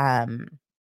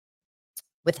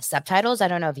with subtitles. I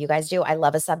don't know if you guys do. I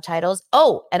love subtitles.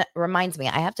 Oh, and it reminds me,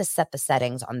 I have to set the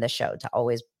settings on this show to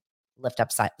always lift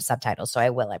up subtitles. So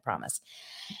I will, I promise.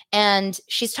 And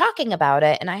she's talking about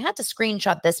it. And I had to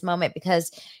screenshot this moment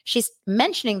because she's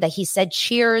mentioning that he said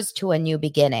cheers to a new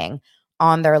beginning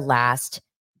on their last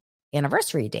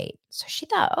anniversary date. So she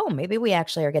thought, oh, maybe we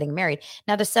actually are getting married.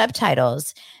 Now the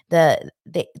subtitles, they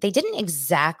didn't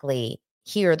exactly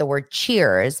hear the word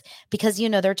cheers because,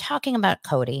 they're talking about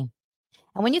Cody.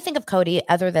 And when you think of Cody,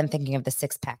 other than thinking of the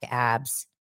 6-pack abs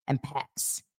and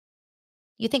pecs,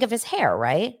 you think of his hair,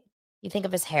 right? You think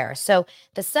of his hair. So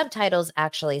the subtitles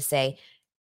actually say,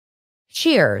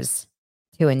 cheers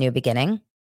to a new beginning.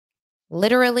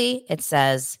 Literally, it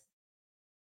says,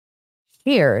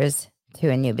 cheers to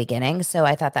a new beginning. So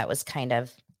I thought that was kind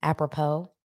of apropos.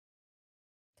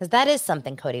 Because that is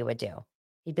something Cody would do.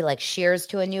 He'd be like, shears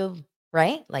to a new,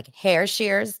 right? Like hair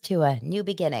shears to a new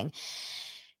beginning.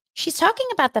 She's talking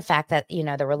about the fact that,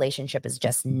 the relationship is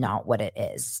just not what it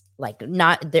is.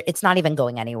 It's not even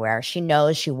going anywhere. She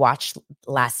knows, she watched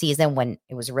last season when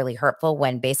it was really hurtful,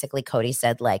 when basically Cody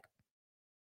said,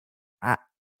 I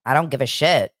don't give a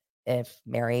shit if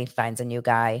Mary finds a new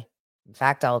guy. In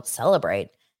fact, I'll celebrate.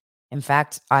 In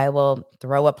fact, I will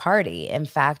throw a party. In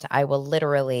fact, I will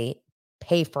literally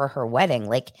pay for her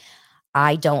wedding.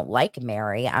 I don't like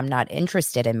Mary. I'm not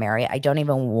interested in Mary. I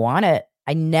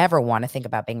never want to think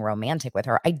about being romantic with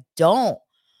her. I don't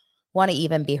want to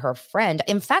even be her friend.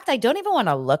 In fact, I don't even want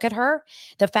to look at her.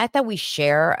 The fact that we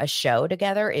share a show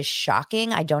together is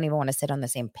shocking. I don't even want to sit on the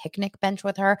same picnic bench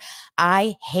with her.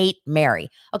 I hate Mary.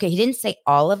 Okay, he didn't say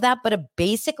all of that, but it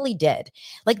basically did.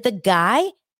 The guy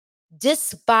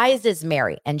despises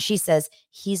Mary. And she says,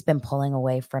 he's been pulling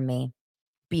away from me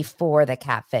before the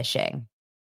catfishing.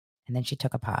 And then she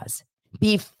took a pause.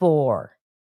 Before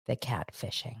the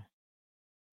catfishing.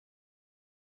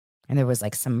 And there was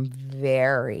some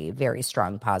very, very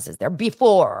strong pauses there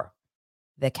before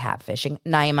the catfishing.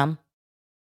 Naima.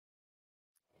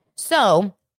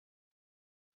 So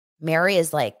Mary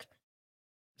is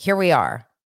here we are.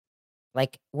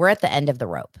 We're at the end of the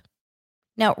rope.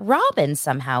 Now, Robin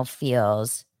somehow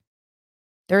feels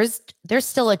there's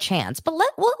still a chance. But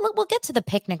we'll get to the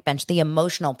picnic bench, the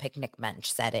emotional picnic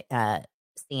bench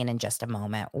scene in just a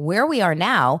moment. Where we are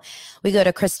now, we go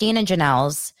to Christine and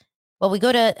Janelle's. Well, we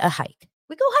go to a hike.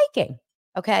 We go hiking,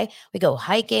 okay? We go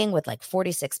hiking with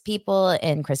 46 people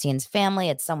in Christine's family.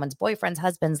 It's someone's boyfriend's,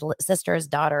 husband's, sister's,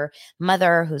 daughter,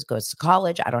 mother who goes to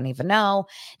college. I don't even know.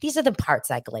 These are the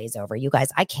parts I glaze over. You guys,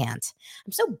 I can't.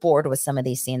 I'm so bored with some of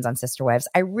these scenes on Sister Wives.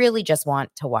 I really just want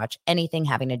to watch anything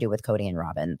having to do with Cody and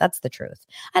Robin. That's the truth.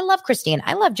 I love Christine.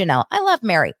 I love Janelle. I love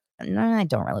Mary. No, I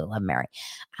don't really love Mary.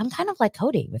 I'm kind of like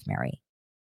Cody with Mary.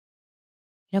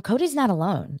 Cody's not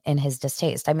alone in his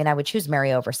distaste. I mean, I would choose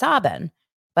Mary over Sabin.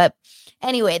 But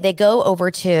anyway, they go over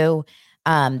to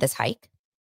this hike.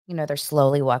 They're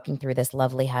slowly walking through this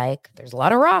lovely hike. There's a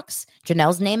lot of rocks.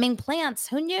 Janelle's naming plants.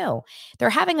 Who knew? They're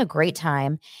having a great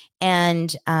time.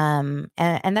 And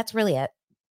that's really it.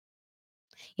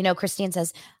 Christine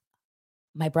says,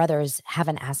 my brothers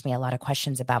haven't asked me a lot of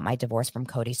questions about my divorce from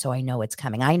Cody, so I know it's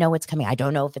coming. I know it's coming. I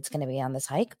don't know if it's going to be on this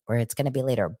hike or it's going to be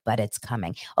later, but it's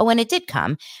coming. Oh, and it did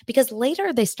come because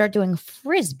later they start doing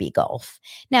Frisbee golf.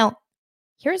 Now,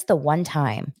 here's the one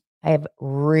time I have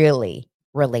really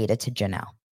related to Janelle.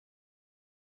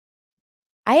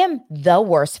 I am the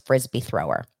worst Frisbee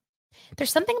thrower.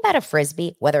 There's something about a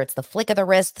Frisbee, whether it's the flick of the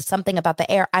wrist, something about the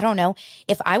air, I don't know.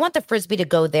 If I want the Frisbee to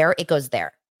go there, it goes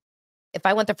there. If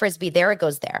I want the Frisbee there, it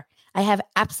goes there. I have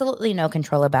absolutely no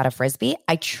control about a Frisbee.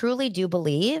 I truly do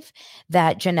believe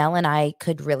that Janelle and I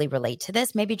could really relate to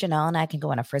this. Maybe Janelle and I can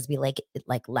go on a Frisbee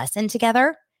like lesson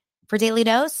together for Daily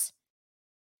Dose.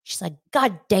 She's like,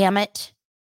 God damn it.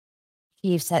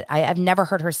 She said, I've never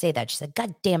heard her say that. She said,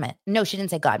 God damn it. No, she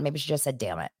didn't say God. Maybe she just said,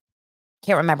 damn it.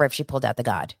 Can't remember if she pulled out the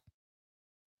God.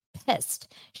 Pissed.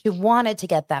 She wanted to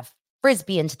get that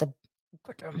Frisbee into the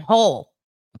hole.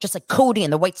 Just like Cody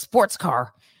in the white sports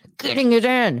car, getting it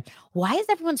in. Why is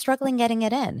everyone struggling getting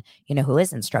it in? You know who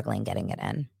isn't struggling getting it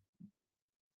in?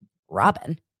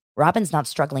 Robin. Robin's not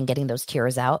struggling getting those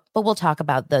tears out, but we'll talk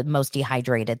about the most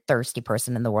dehydrated, thirsty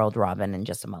person in the world, Robin, in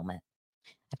just a moment.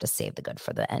 I have to save the good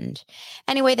for the end.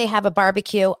 Anyway, they have a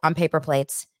barbecue on paper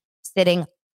plates, sitting.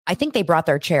 I think they brought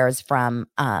their chairs from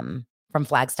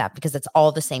Flagstaff because it's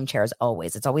all the same chairs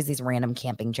always. It's always these random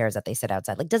camping chairs that they sit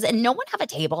outside. Like, and no one have a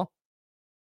table?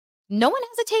 No one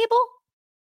has a table?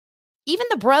 Even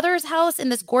the brother's house in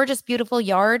this gorgeous, beautiful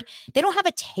yard, they don't have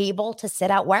a table to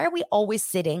sit at. Why are we always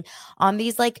sitting on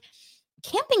these like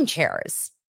camping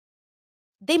chairs?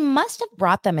 They must have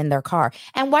brought them in their car.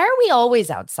 And why are we always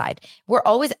outside?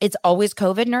 It's always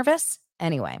COVID nervous.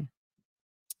 Anyway,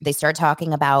 they start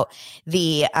talking about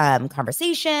the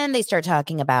conversation. They start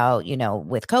talking about,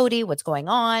 with Cody, what's going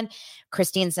on.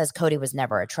 Christine says Cody was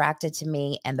never attracted to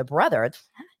me. And the brother,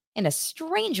 in a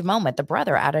strange moment, the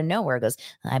brother out of nowhere goes,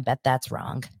 I bet that's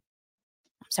wrong.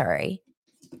 I'm sorry.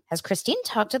 Has Christine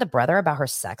talked to the brother about her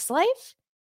sex life?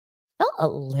 Felt a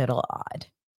little odd.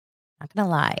 Not going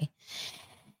to lie.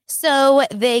 So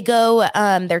they go,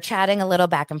 they're chatting a little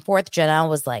back and forth. Janelle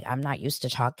was like, I'm not used to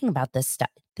talking about this stuff.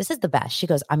 This is the best. She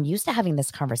goes, I'm used to having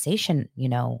this conversation,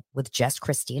 with just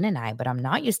Christine and I, but I'm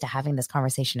not used to having this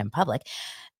conversation in public.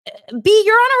 B,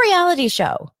 you're on a reality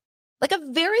show. Like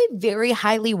a very, very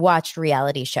highly watched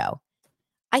reality show.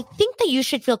 I think that you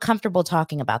should feel comfortable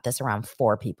talking about this around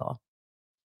 4 people.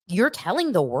 You're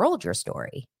telling the world your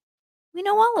story. We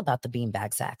know all about the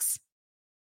beanbag sex.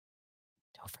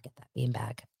 Don't forget that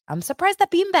beanbag. I'm surprised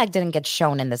that beanbag didn't get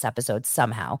shown in this episode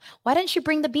somehow. Why didn't she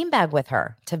bring the beanbag with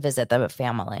her to visit the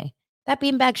family? That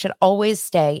beanbag should always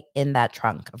stay in that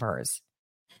trunk of hers.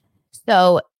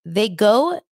 So they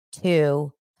go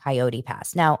to Coyote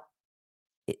Pass. Now,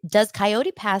 does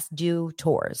Coyote Pass do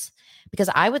tours? Because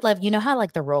I would love, how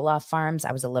like the Roll-Off Farms,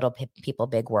 I was a little People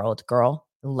Big World girl.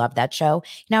 Love that show.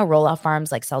 Roll-Off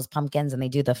Farms like sells pumpkins and they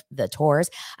do the tours.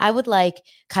 I would like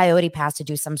Coyote Pass to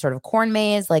do some sort of corn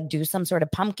maze, like do some sort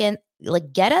of pumpkin,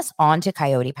 like get us onto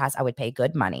Coyote Pass. I would pay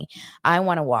good money. I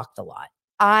want to walk the lot.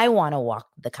 I want to walk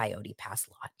the Coyote Pass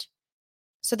lot.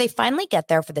 So they finally get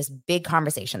there for this big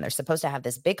conversation. They're supposed to have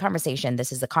this big conversation.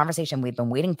 This is the conversation we've been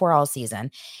waiting for all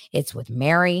season. It's with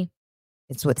Mary,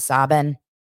 it's with Sabin,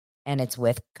 and it's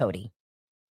with Cody.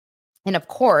 And of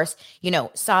course,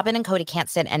 Sabin and Cody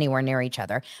can't sit anywhere near each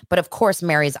other. But of course,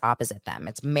 Mary's opposite them.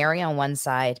 It's Mary on one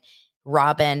side,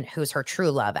 Robin, who's her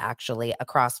true love, actually,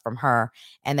 across from her.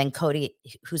 And then Cody,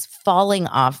 who's falling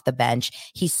off the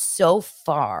bench. He's so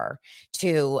far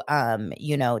to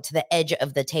the edge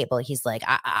of the table. He's like,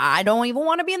 I don't even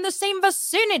want to be in the same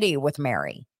vicinity with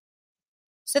Mary.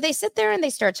 So they sit there and they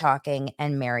start talking,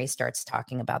 and Mary starts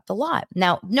talking about the lot.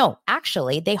 Now, no,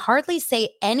 actually, they hardly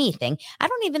say anything. I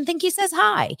don't even think he says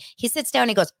hi. He sits down and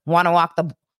he goes, want to walk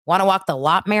the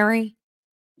lot, Mary?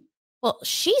 Well,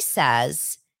 she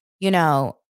says,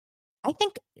 I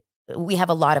think we have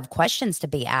a lot of questions to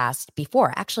be asked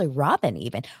before. Actually, Robin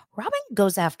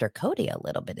goes after Cody a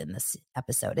little bit in this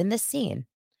episode, in this scene,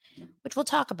 which we'll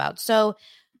talk about. So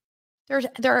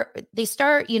they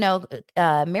start,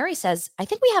 Mary says, I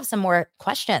think we have some more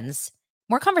questions,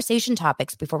 more conversation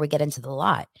topics before we get into the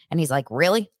lot. And he's like,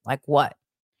 really? Like what?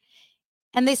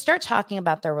 And they start talking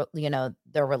about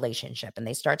their relationship, and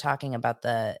they start talking about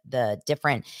the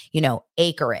different,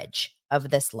 acreage of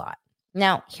this lot.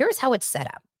 Now, here's how it's set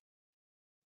up.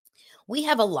 We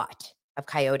have a lot of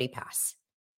Coyote Pass.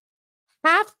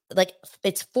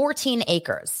 It's 14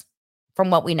 acres from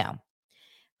what we know.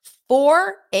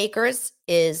 4 acres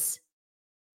is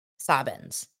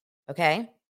Sabin's, okay?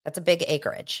 That's a big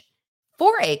acreage.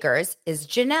 4 acres is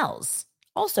Janelle's,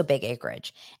 also big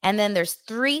acreage. And then there's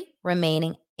 3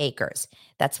 remaining acres.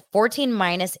 That's 14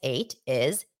 minus 8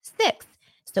 is 6.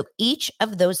 So each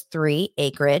of those 3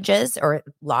 acreages or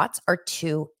lots are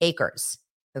 2 acres.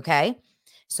 Okay.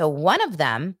 So one of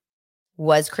them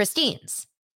was Christine's.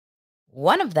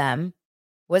 One of them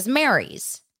was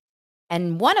Mary's.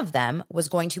 And one of them was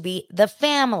going to be the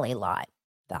family lot.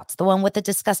 That's the one with the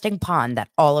disgusting pond that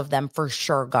all of them for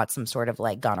sure got some sort of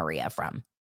like gonorrhea from.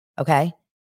 Okay.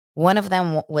 One of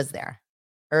them was there,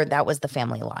 or that was the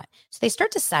family lot. So they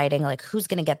start deciding like who's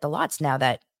going to get the lots now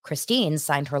that Christine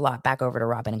signed her lot back over to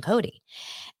Robin and Cody.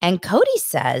 And Cody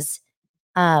says,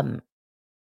 I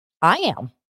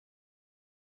am.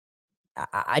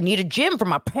 I need a gym for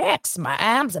my pecs, my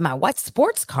abs, and my white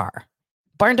sports car.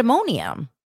 Barndominium.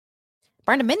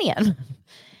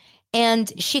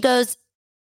 And she goes,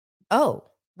 oh,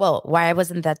 well, why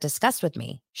wasn't that discussed with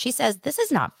me? She says, this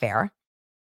is not fair.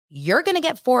 You're going to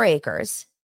get 4 acres.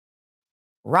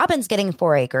 Robin's getting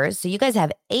 4 acres. So you guys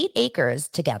have 8 acres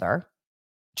together.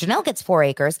 Janelle gets 4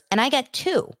 acres and I get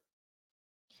 2.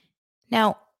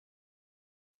 Now,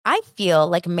 I feel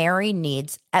like Mary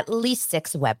needs at least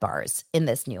 6 wet bars in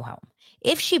this new home.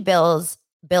 If she builds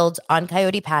on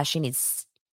Coyote Pass, she needs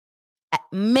at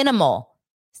minimal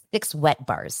 6 wet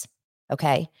bars.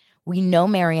 Okay. We know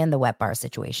Mary in the wet bar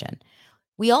situation.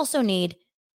 We also need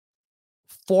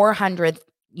 400,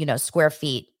 square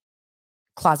feet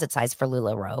closet size for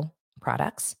LuLaRoe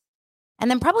products. And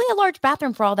then probably a large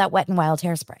bathroom for all that Wet n Wild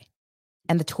hairspray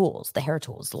and the tools, the hair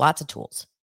tools, lots of tools.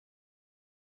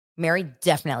 Mary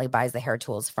definitely buys the hair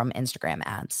tools from Instagram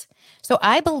ads. So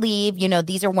I believe,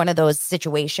 these are one of those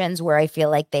situations where I feel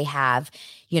like they have,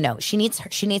 she needs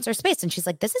her space. And she's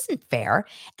like, this isn't fair.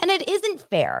 And it isn't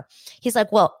fair. He's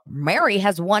like, well, Mary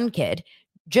has 1 kid.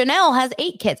 Janelle has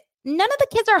 8 kids. None of the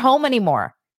kids are home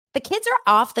anymore. The kids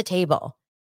are off the table.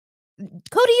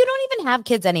 Cody, you don't even have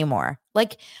kids anymore.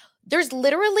 Like, there's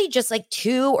literally just like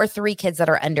 2 or 3 kids that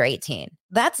are under 18.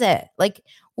 That's it. Like,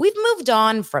 we've moved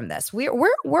on from this.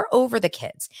 We're over the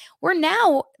kids. We're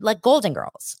now like Golden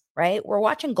Girls, right? We're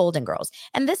watching Golden Girls.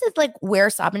 And this is like where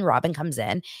Sob and Robin comes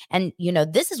in. And,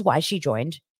 this is why she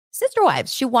joined Sister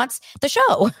Wives. She wants the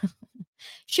show.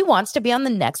 She wants to be on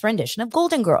the next rendition of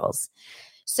Golden Girls.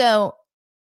 So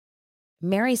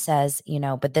Mary says,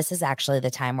 but this is actually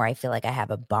the time where I feel like I have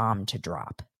a bomb to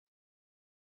drop.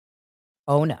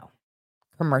 Oh no.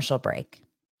 Commercial break.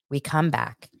 We come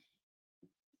back.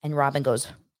 And Robin goes,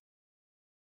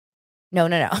 no.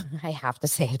 I have to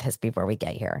say this before we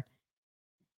get here.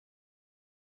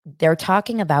 They're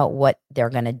talking about what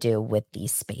they're going to do with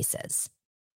these spaces.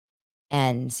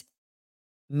 And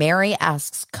Mary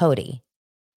asks Cody.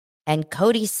 And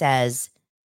Cody says,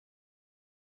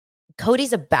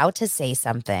 Cody's about to say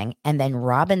something. And then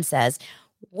Robin says,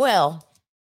 well,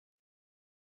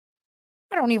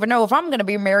 I don't even know if I'm going to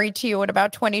be married to you in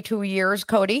about 22 years,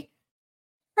 Cody.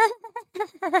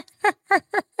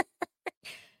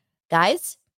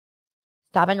 Guys,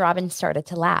 Sob and Robin started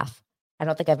to laugh. I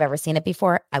don't think I've ever seen it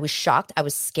before. I was shocked. I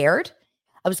was scared.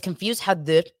 I was confused how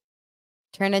that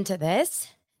turned into this.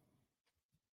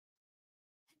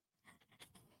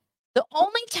 The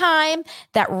only time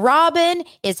that Robin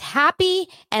is happy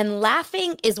and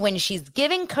laughing is when she's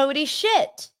giving Cody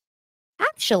shit.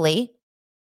 Actually,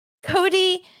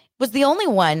 Cody was the only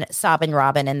one sobbing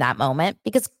Robin in that moment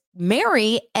because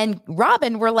Mary and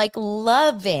Robin were like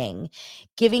loving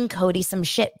giving Cody some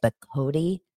shit. But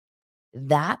Cody,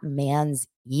 that man's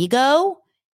ego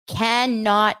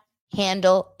cannot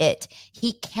handle it.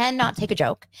 He cannot take a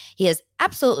joke. He has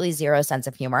absolutely zero sense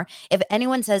of humor. If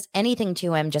anyone says anything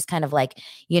to him, just kind of like,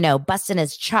 busting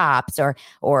his chops or,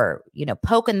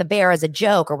 poking the bear as a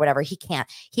joke or whatever, he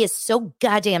can't. He is so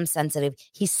goddamn sensitive.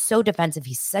 He's so defensive.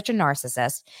 He's such a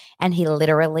narcissist. And he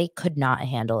literally could not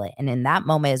handle it. And in that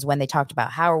moment is when they talked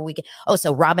about how are we,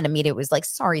 so Robin immediately was like,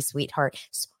 sorry, sweetheart.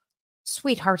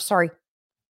 Sweetheart, sorry.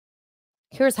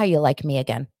 Here's how you like me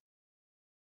again.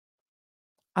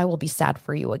 I will be sad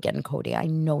for you again, Cody. I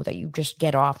know that you just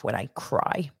get off when I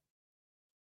cry.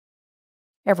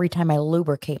 Every time I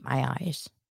lubricate my eyes.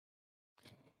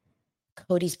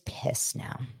 Cody's pissed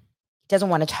now. He doesn't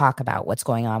want to talk about what's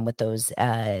going on with those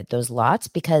lots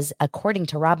because according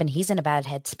to Robin, he's in a bad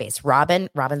headspace.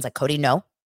 Robin's like, Cody, no.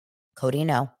 Cody,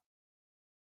 no.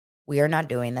 We are not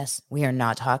doing this. We are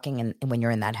not talking when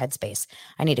you're in that headspace.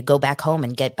 I need to go back home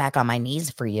and get back on my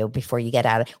knees for you before you get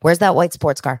out of. Where's that white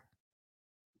sports car?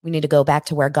 We need to go back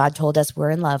to where God told us we're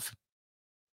in love.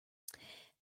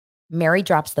 Mary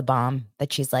drops the bomb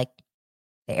that she's like,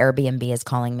 the Airbnb is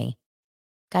calling me.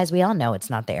 Guys, we all know it's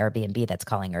not the Airbnb that's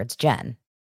calling her. It's Jen.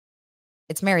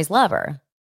 It's Mary's lover.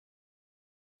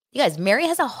 You guys, Mary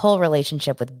has a whole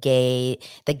relationship with the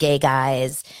gay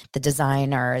guys, the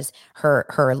designers, her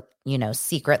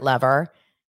secret lover,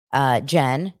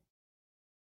 Jen.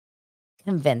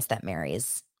 Convinced that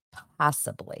Mary's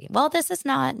possibly, well, this is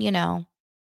not,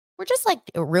 we're just like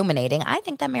ruminating. I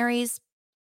think that Mary's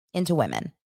into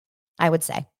women. I would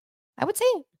say.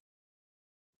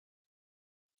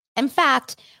 In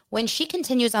fact, when she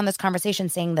continues on this conversation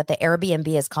saying that the Airbnb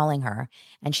is calling her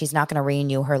and she's not going to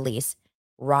renew her lease,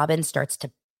 Robin starts to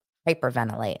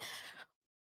hyperventilate.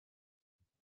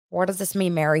 What does this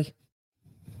mean, Mary?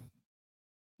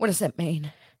 What does it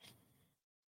mean?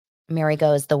 Mary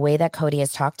goes, the way that Cody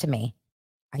has talked to me,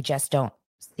 I just don't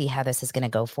see how this is going to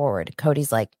go forward.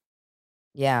 Cody's like,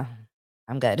 yeah,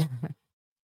 I'm good.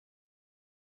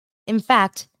 In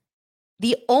fact,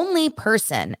 the only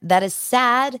person that is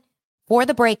sad for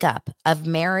the breakup of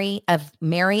Mary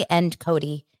and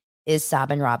Cody is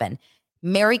sobbing Robin.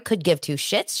 Mary could give two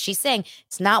shits. She's saying,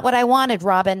 it's not what I wanted,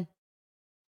 Robin.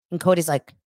 And Cody's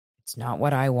like, it's not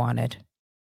what I wanted.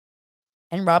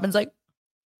 And Robin's like,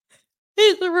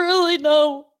 he really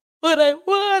know what I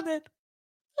wanted.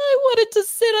 I wanted to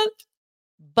sit up.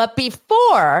 But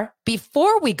before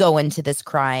we go into this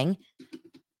crying,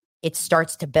 it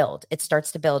starts to build. It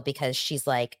starts to build because she's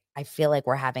like, I feel like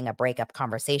we're having a breakup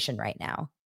conversation right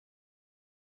now.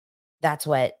 That's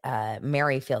what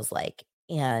Mary feels like.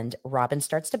 And Robin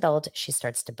starts to build. She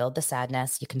starts to build the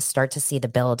sadness. You can start to see the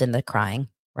build in the crying,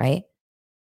 right?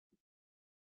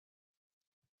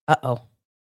 Uh-oh.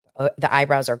 The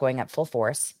eyebrows are going up full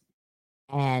force.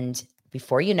 And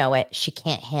before you know it, she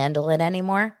can't handle it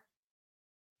anymore.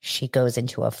 She goes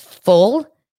into a full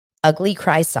ugly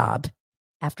cry sob.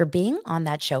 After being on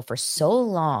that show for so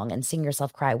long and seeing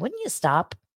yourself cry, wouldn't you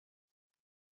stop?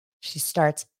 She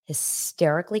starts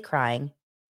hysterically crying.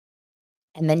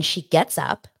 And then she gets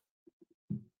up.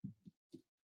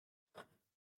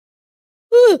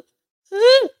 I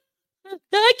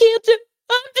can't do.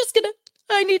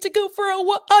 I need to go for a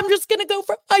walk.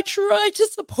 I try to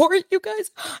support you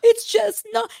guys. It's just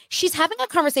not. She's having a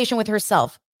conversation with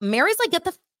herself. Mary's like, get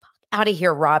the fuck out of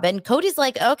here, Robin. Cody's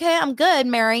like, okay, I'm good,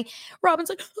 Mary. Robin's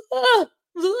like,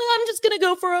 I'm just going to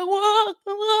go for a walk.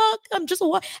 I'm just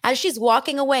walk. As she's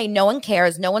walking away, no one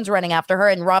cares. No one's running after her.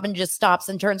 And Robin just stops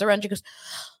and turns around. She goes,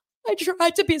 I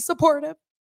tried to be supportive.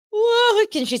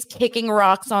 And she's kicking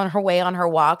rocks on her way on her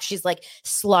walk. She's like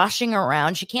sloshing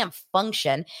around. She can't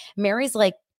function. Mary's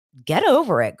like, get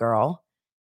over it, girl.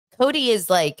 Cody is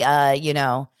like,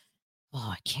 oh,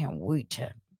 I can't wait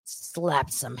to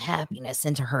slap some happiness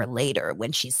into her later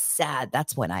when she's sad.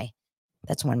 That's when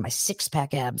my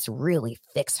six-pack abs really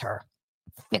fix her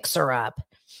up.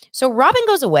 So Robin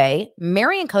goes away.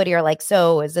 Mary and Cody are like,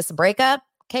 so is this a breakup?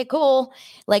 Okay, cool.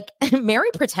 Like, Mary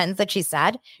pretends that she's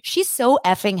sad. She's so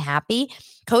effing happy.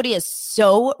 Cody is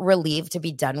so relieved to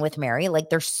be done with Mary. Like,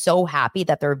 they're so happy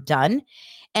that they're done.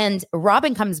 And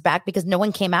Robin comes back because no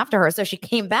one came after her. So she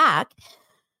came back.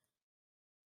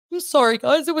 I'm sorry,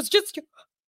 guys. It was just too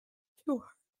hard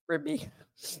for me.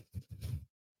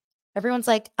 Everyone's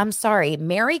like, I'm sorry.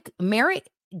 Mary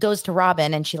goes to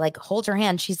Robin and she like holds her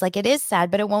hand. She's like, it is sad,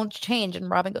 but it won't change. And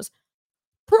Robin goes,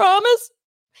 promise?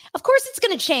 Of course it's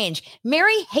going to change.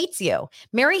 Mary hates you.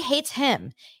 Mary hates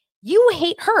him. You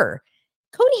hate her.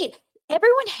 Cody,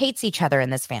 everyone hates each other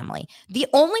in this family. The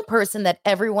only person that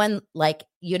everyone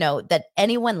that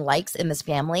anyone likes in this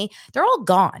family, they're all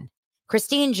gone.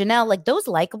 Christine, Janelle, like those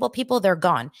likable people, they're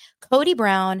gone. Cody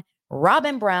Brown,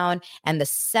 Robin Brown, and the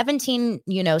 17,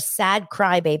 sad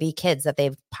crybaby kids that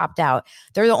they've popped out.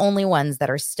 They're the only ones that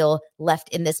are still left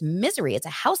in this misery. It's a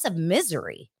house of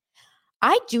misery.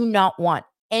 I do not want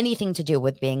anything to do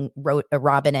with being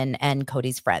Robin and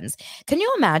Cody's friends. Can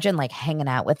you imagine like hanging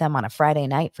out with them on a Friday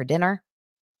night for dinner?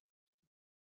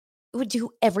 It would do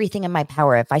everything in my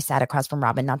power if I sat across from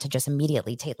Robin not to just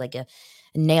immediately take like a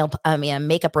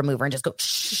makeup remover and just go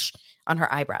shh on her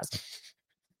eyebrows.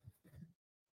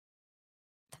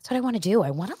 That's what I want to do.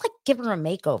 I want to like give her a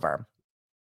makeover.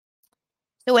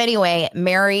 So anyway,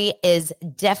 Mary is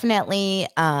definitely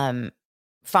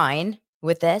fine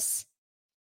with this.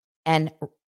 And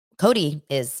Cody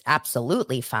is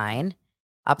absolutely fine.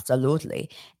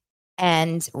 Absolutely.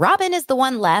 And Robin is the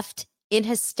one left in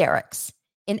hysterics,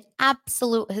 in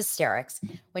absolute hysterics,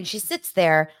 when she sits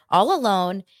there all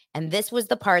alone. And this was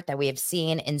the part that we have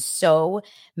seen in so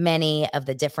many of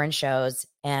the different shows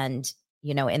and,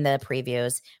 in the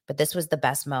previews. But this was the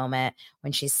best moment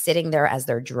when she's sitting there as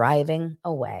they're driving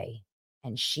away.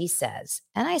 And she says,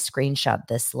 and I screenshot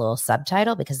this little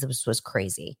subtitle because this was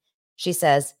crazy. She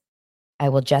says, I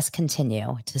will just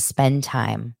continue to spend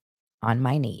time on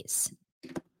my knees.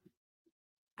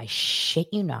 I shit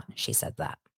you not, she said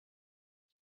that.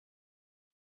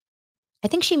 I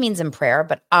think she means in prayer,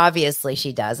 but obviously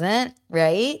she doesn't,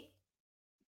 right?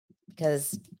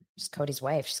 Because she's Cody's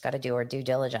wife. She's got to do her due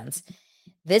diligence.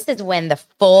 This is when the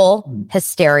full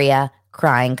hysteria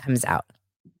crying comes out.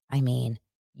 I mean,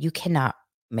 you cannot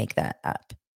make that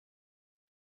up.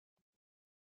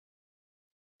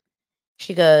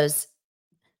 She goes,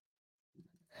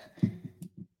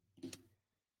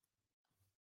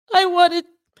 I wanted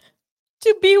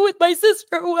to be with my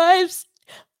sister wives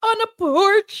on a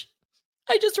porch.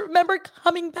 I just remember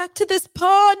coming back to this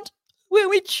pond when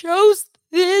we chose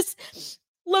this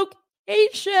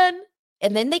location.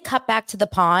 And then they cut back to the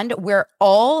pond where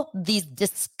all these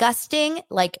disgusting,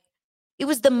 like, it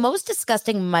was the most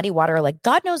disgusting muddy water. Like,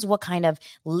 God knows what kind of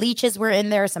leeches were in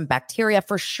there, some bacteria.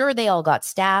 For sure, they all got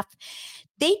staph.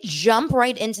 They jump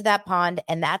right into that pond,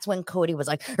 and that's when Cody was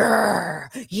like,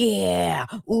 yeah,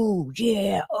 ooh,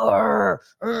 yeah,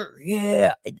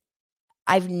 yeah.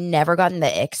 I've never gotten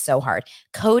the ick so hard.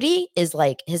 Cody is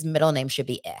like, his middle name should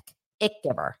be Ick. Ick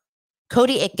Giver.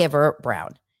 Cody Ick Giver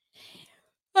Brown.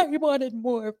 I wanted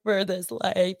more for this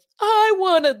life. I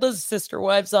wanted the sister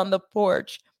wives on the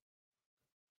porch.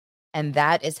 And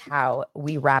that is how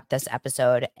we wrap this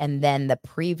episode. And then the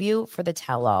preview for the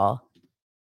tell-all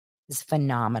is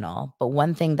phenomenal. But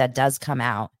one thing that does come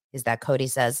out is that Cody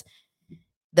says,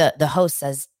 the host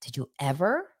says, did you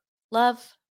ever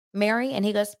love Mary? And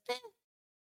he goes,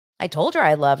 I told her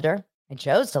I loved her. I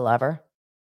chose to love her.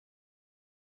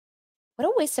 What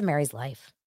a waste of Mary's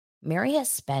life. Mary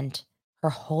has spent her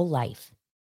whole life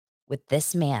with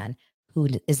this man who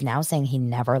is now saying he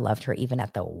never loved her even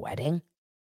at the wedding.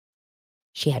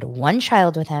 She had one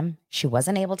child with him. She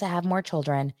wasn't able to have more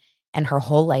children. And her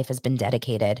whole life has been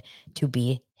dedicated to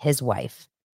be his wife.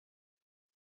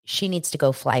 She needs to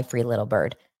go fly free, little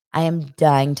bird. I am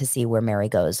dying to see where Mary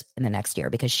goes in the next year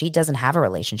because she doesn't have a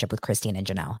relationship with Christine and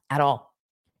Janelle at all.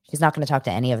 She's not going to talk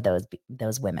to any of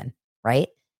those women, right?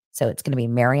 So it's going to be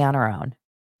Mary on her own.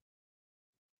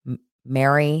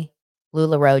 Mary,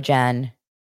 LuLaRoe,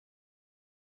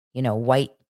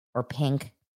 white or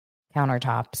pink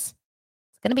countertops.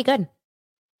 It's going to be good.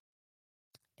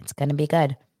 It's going to be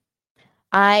good.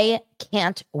 I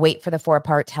can't wait for the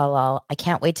 4-part tell-all. I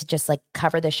can't wait to just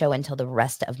cover the show until the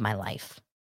rest of my life.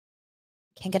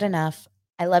 Can't get enough.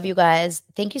 I love you guys.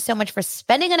 Thank you so much for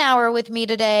spending an hour with me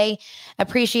today.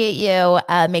 Appreciate you.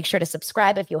 Make sure to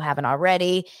subscribe if you haven't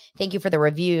already. Thank you for the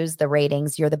reviews, the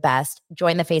ratings. You're the best.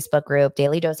 Join the Facebook group,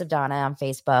 Daily Dose of Donna on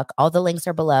Facebook. All the links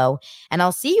are below. And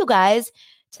I'll see you guys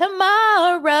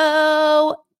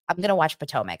tomorrow. I'm going to watch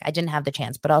Potomac. I didn't have the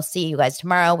chance, but I'll see you guys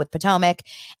tomorrow with Potomac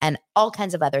and all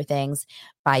kinds of other things.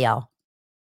 Bye, y'all.